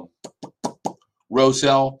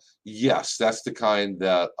Roselle, yes, that's the kind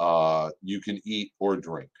that you can eat or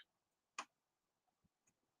drink.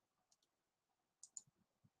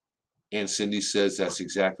 And Cindy says that's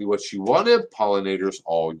exactly what she wanted, pollinators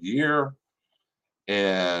all year.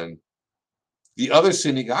 And the other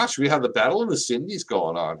Cindy, gosh, we have the battle of the Cindys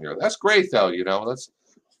going on here. That's great, though. You know,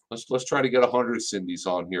 let's try to get 100 Cindys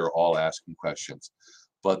on here, all asking questions.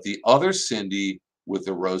 But the other Cindy with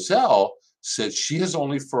the Roselle said she has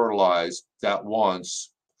only fertilized that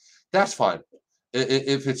once. That's fine.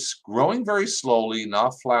 If it's growing very slowly,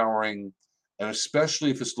 not flowering, and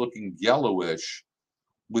especially if it's looking yellowish,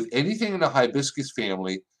 with anything in the hibiscus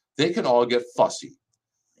family, they can all get fussy.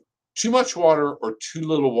 Too much water or too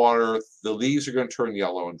little water, the leaves are going to turn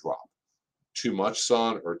yellow and drop. Too much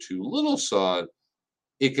sun or too little sun,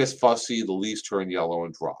 it gets fussy, the leaves turn yellow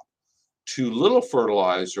and drop. Too little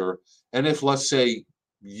fertilizer, and if, let's say,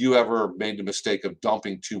 you ever made the mistake of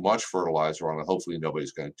dumping too much fertilizer on it, hopefully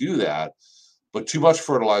nobody's going to do that, but too much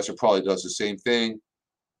fertilizer probably does the same thing,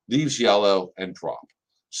 leaves yellow and drop.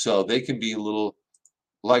 So they can be a little,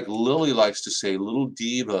 like Lily likes to say, little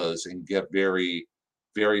divas and get very,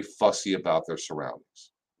 very fussy about their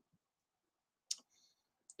surroundings.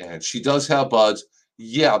 And she does have buds.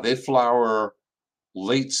 Yeah, they flower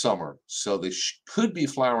late summer, so they could be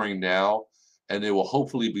flowering now, and they will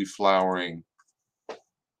hopefully be flowering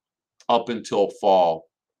up until fall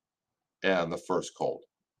and the first cold.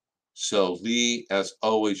 So Lee, as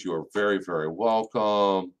always, you are very, very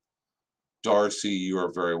welcome. Darcy, you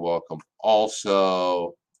are very welcome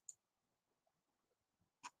also.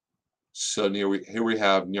 So here we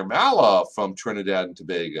have Nirmala from Trinidad and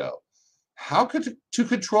Tobago. How to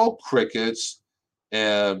control crickets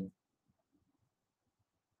and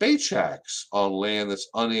bait shacks on land that's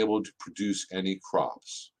unable to produce any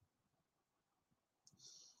crops?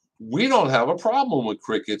 We don't have a problem with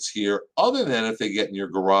crickets here, other than if they get in your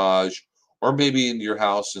garage or maybe into your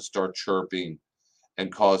house and start chirping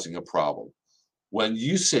and causing a problem. When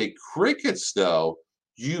you say crickets, though,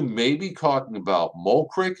 you may be talking about mole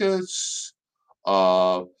crickets,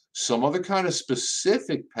 some other kind of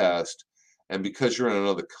specific pest, and because you're in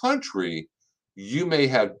another country, you may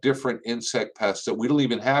have different insect pests that we don't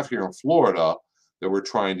even have here in Florida that we're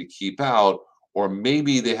trying to keep out, or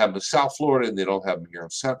maybe they have them in South Florida and they don't have them here in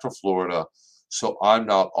Central Florida, so I'm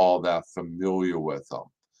not all that familiar with them.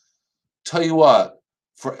 Tell you what,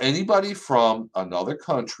 for anybody from another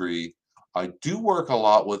country, I do work a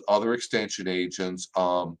lot with other extension agents.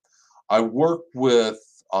 I work with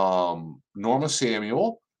Norma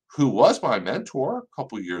Samuel, who was my mentor a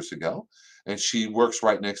couple years ago, and she works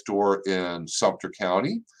right next door in Sumter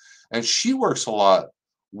County, and she works a lot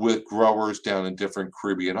with growers down in different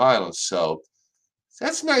Caribbean islands. So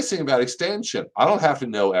that's the nice thing about extension. I don't have to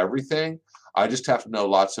know everything. I just have to know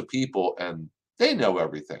lots of people, and they know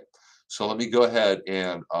everything. So let me go ahead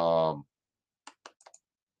and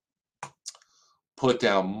put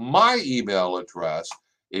down my email address.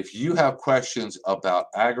 If you have questions about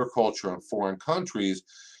agriculture in foreign countries,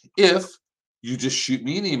 if you just shoot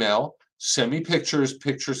me an email, send me pictures.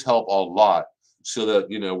 Pictures help a lot so that,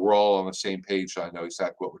 we're all on the same page. I know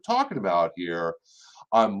exactly what we're talking about here.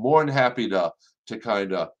 I'm more than happy to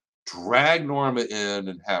kind of drag Norma in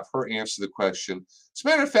and have her answer the question. As a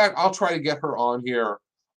matter of fact, I'll try to get her on here,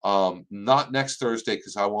 not next Thursday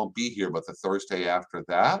because I won't be here, but the Thursday after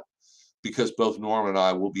that, because both Norma and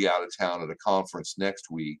I will be out of town at a conference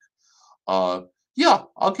next week. Yeah,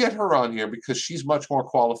 I'll get her on here because she's much more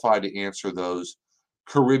qualified to answer those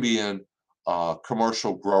Caribbean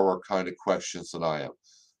commercial grower kind of questions than I am.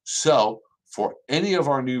 So for any of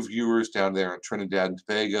our new viewers down there in Trinidad and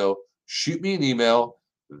Tobago, shoot me an email.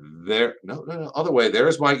 There, no, other way.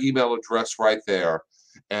 There's my email address right there,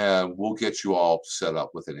 and we'll get you all set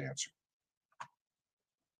up with an answer.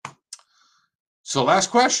 So last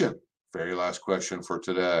question, very last question for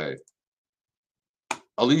today.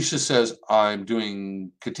 Alicia says, I'm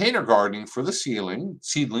doing container gardening for the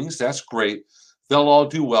seedlings. That's great. They'll all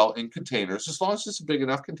do well in containers as long as it's a big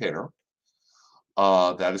enough container.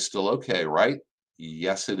 That is still okay, right?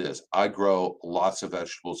 Yes, it is. I grow lots of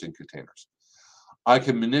vegetables in containers. I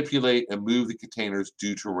can manipulate and move the containers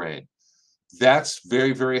due to rain. That's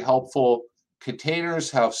very, very helpful.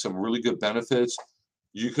 Containers have some really good benefits.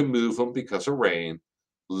 You can move them because of rain.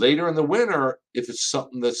 Later in the winter, if it's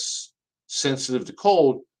something that's sensitive to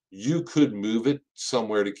cold, you could move it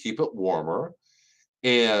somewhere to keep it warmer.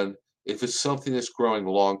 And if it's something that's growing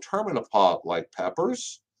long-term in a pot, like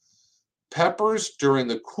peppers during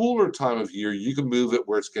the cooler time of year, you can move it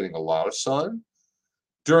where it's getting a lot of sun.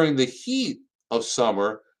 During the heat of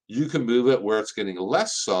summer, you can move it where it's getting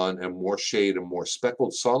less sun and more shade and more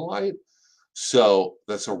speckled sunlight. So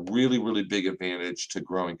that's a really, really big advantage to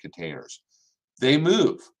growing containers. They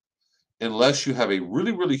move unless you have a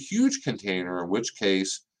really, really huge container, in which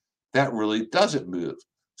case that really doesn't move.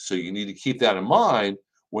 So you need to keep that in mind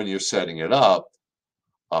when you're setting it up.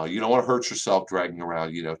 You don't want to hurt yourself dragging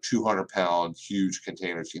around, 200-pound huge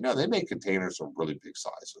containers. They make containers of really big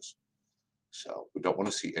sizes. So we don't want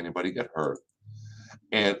to see anybody get hurt.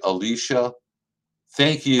 And Alicia,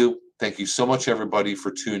 thank you. Thank you so much, everybody,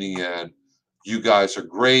 for tuning in. You guys are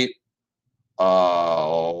great.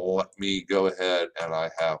 Let me go ahead, and I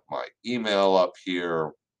have my email up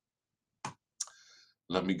here.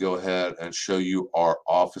 Let me go ahead and show you our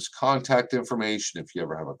office contact information. If you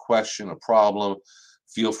ever have a question, a problem,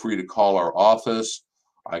 feel free to call our office.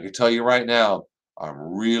 I can tell you right now, I'm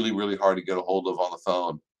really, really hard to get a hold of on the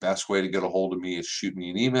phone. Best way to get a hold of me is shoot me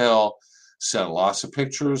an email, send lots of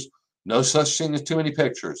pictures. No such thing as too many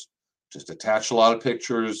pictures. Just attach a lot of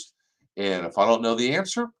pictures. And if I don't know the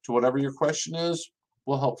answer to whatever your question is,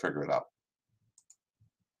 we'll help figure it out.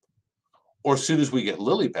 Or as soon as we get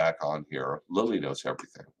Lily back on here, Lily knows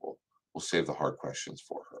everything. We'll save the hard questions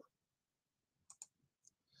for her.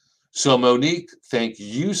 So Monique, thank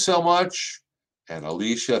you so much. And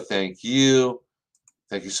Alicia, thank you.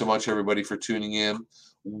 Thank you so much, everybody, for tuning in.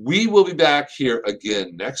 We will be back here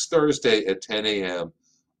again next Thursday at 10 a.m.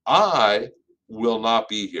 I will not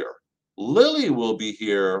be here. Lily will be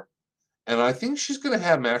here. And I think she's going to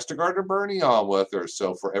have Master Gardener Bernie on with her.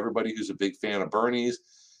 So for everybody who's a big fan of Bernie's,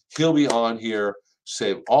 he'll be on here.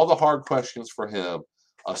 Save all the hard questions for him,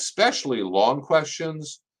 especially long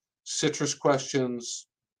questions, citrus questions,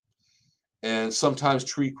 and sometimes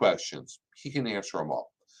tree questions. He can answer them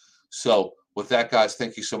all. So with that, guys,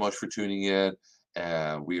 thank you so much for tuning in.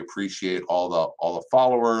 And we appreciate all the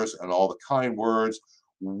followers and all the kind words.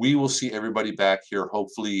 We will see everybody back here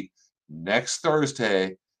hopefully next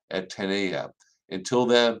Thursday at 10 a.m. Until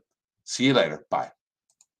then, see you later. Bye.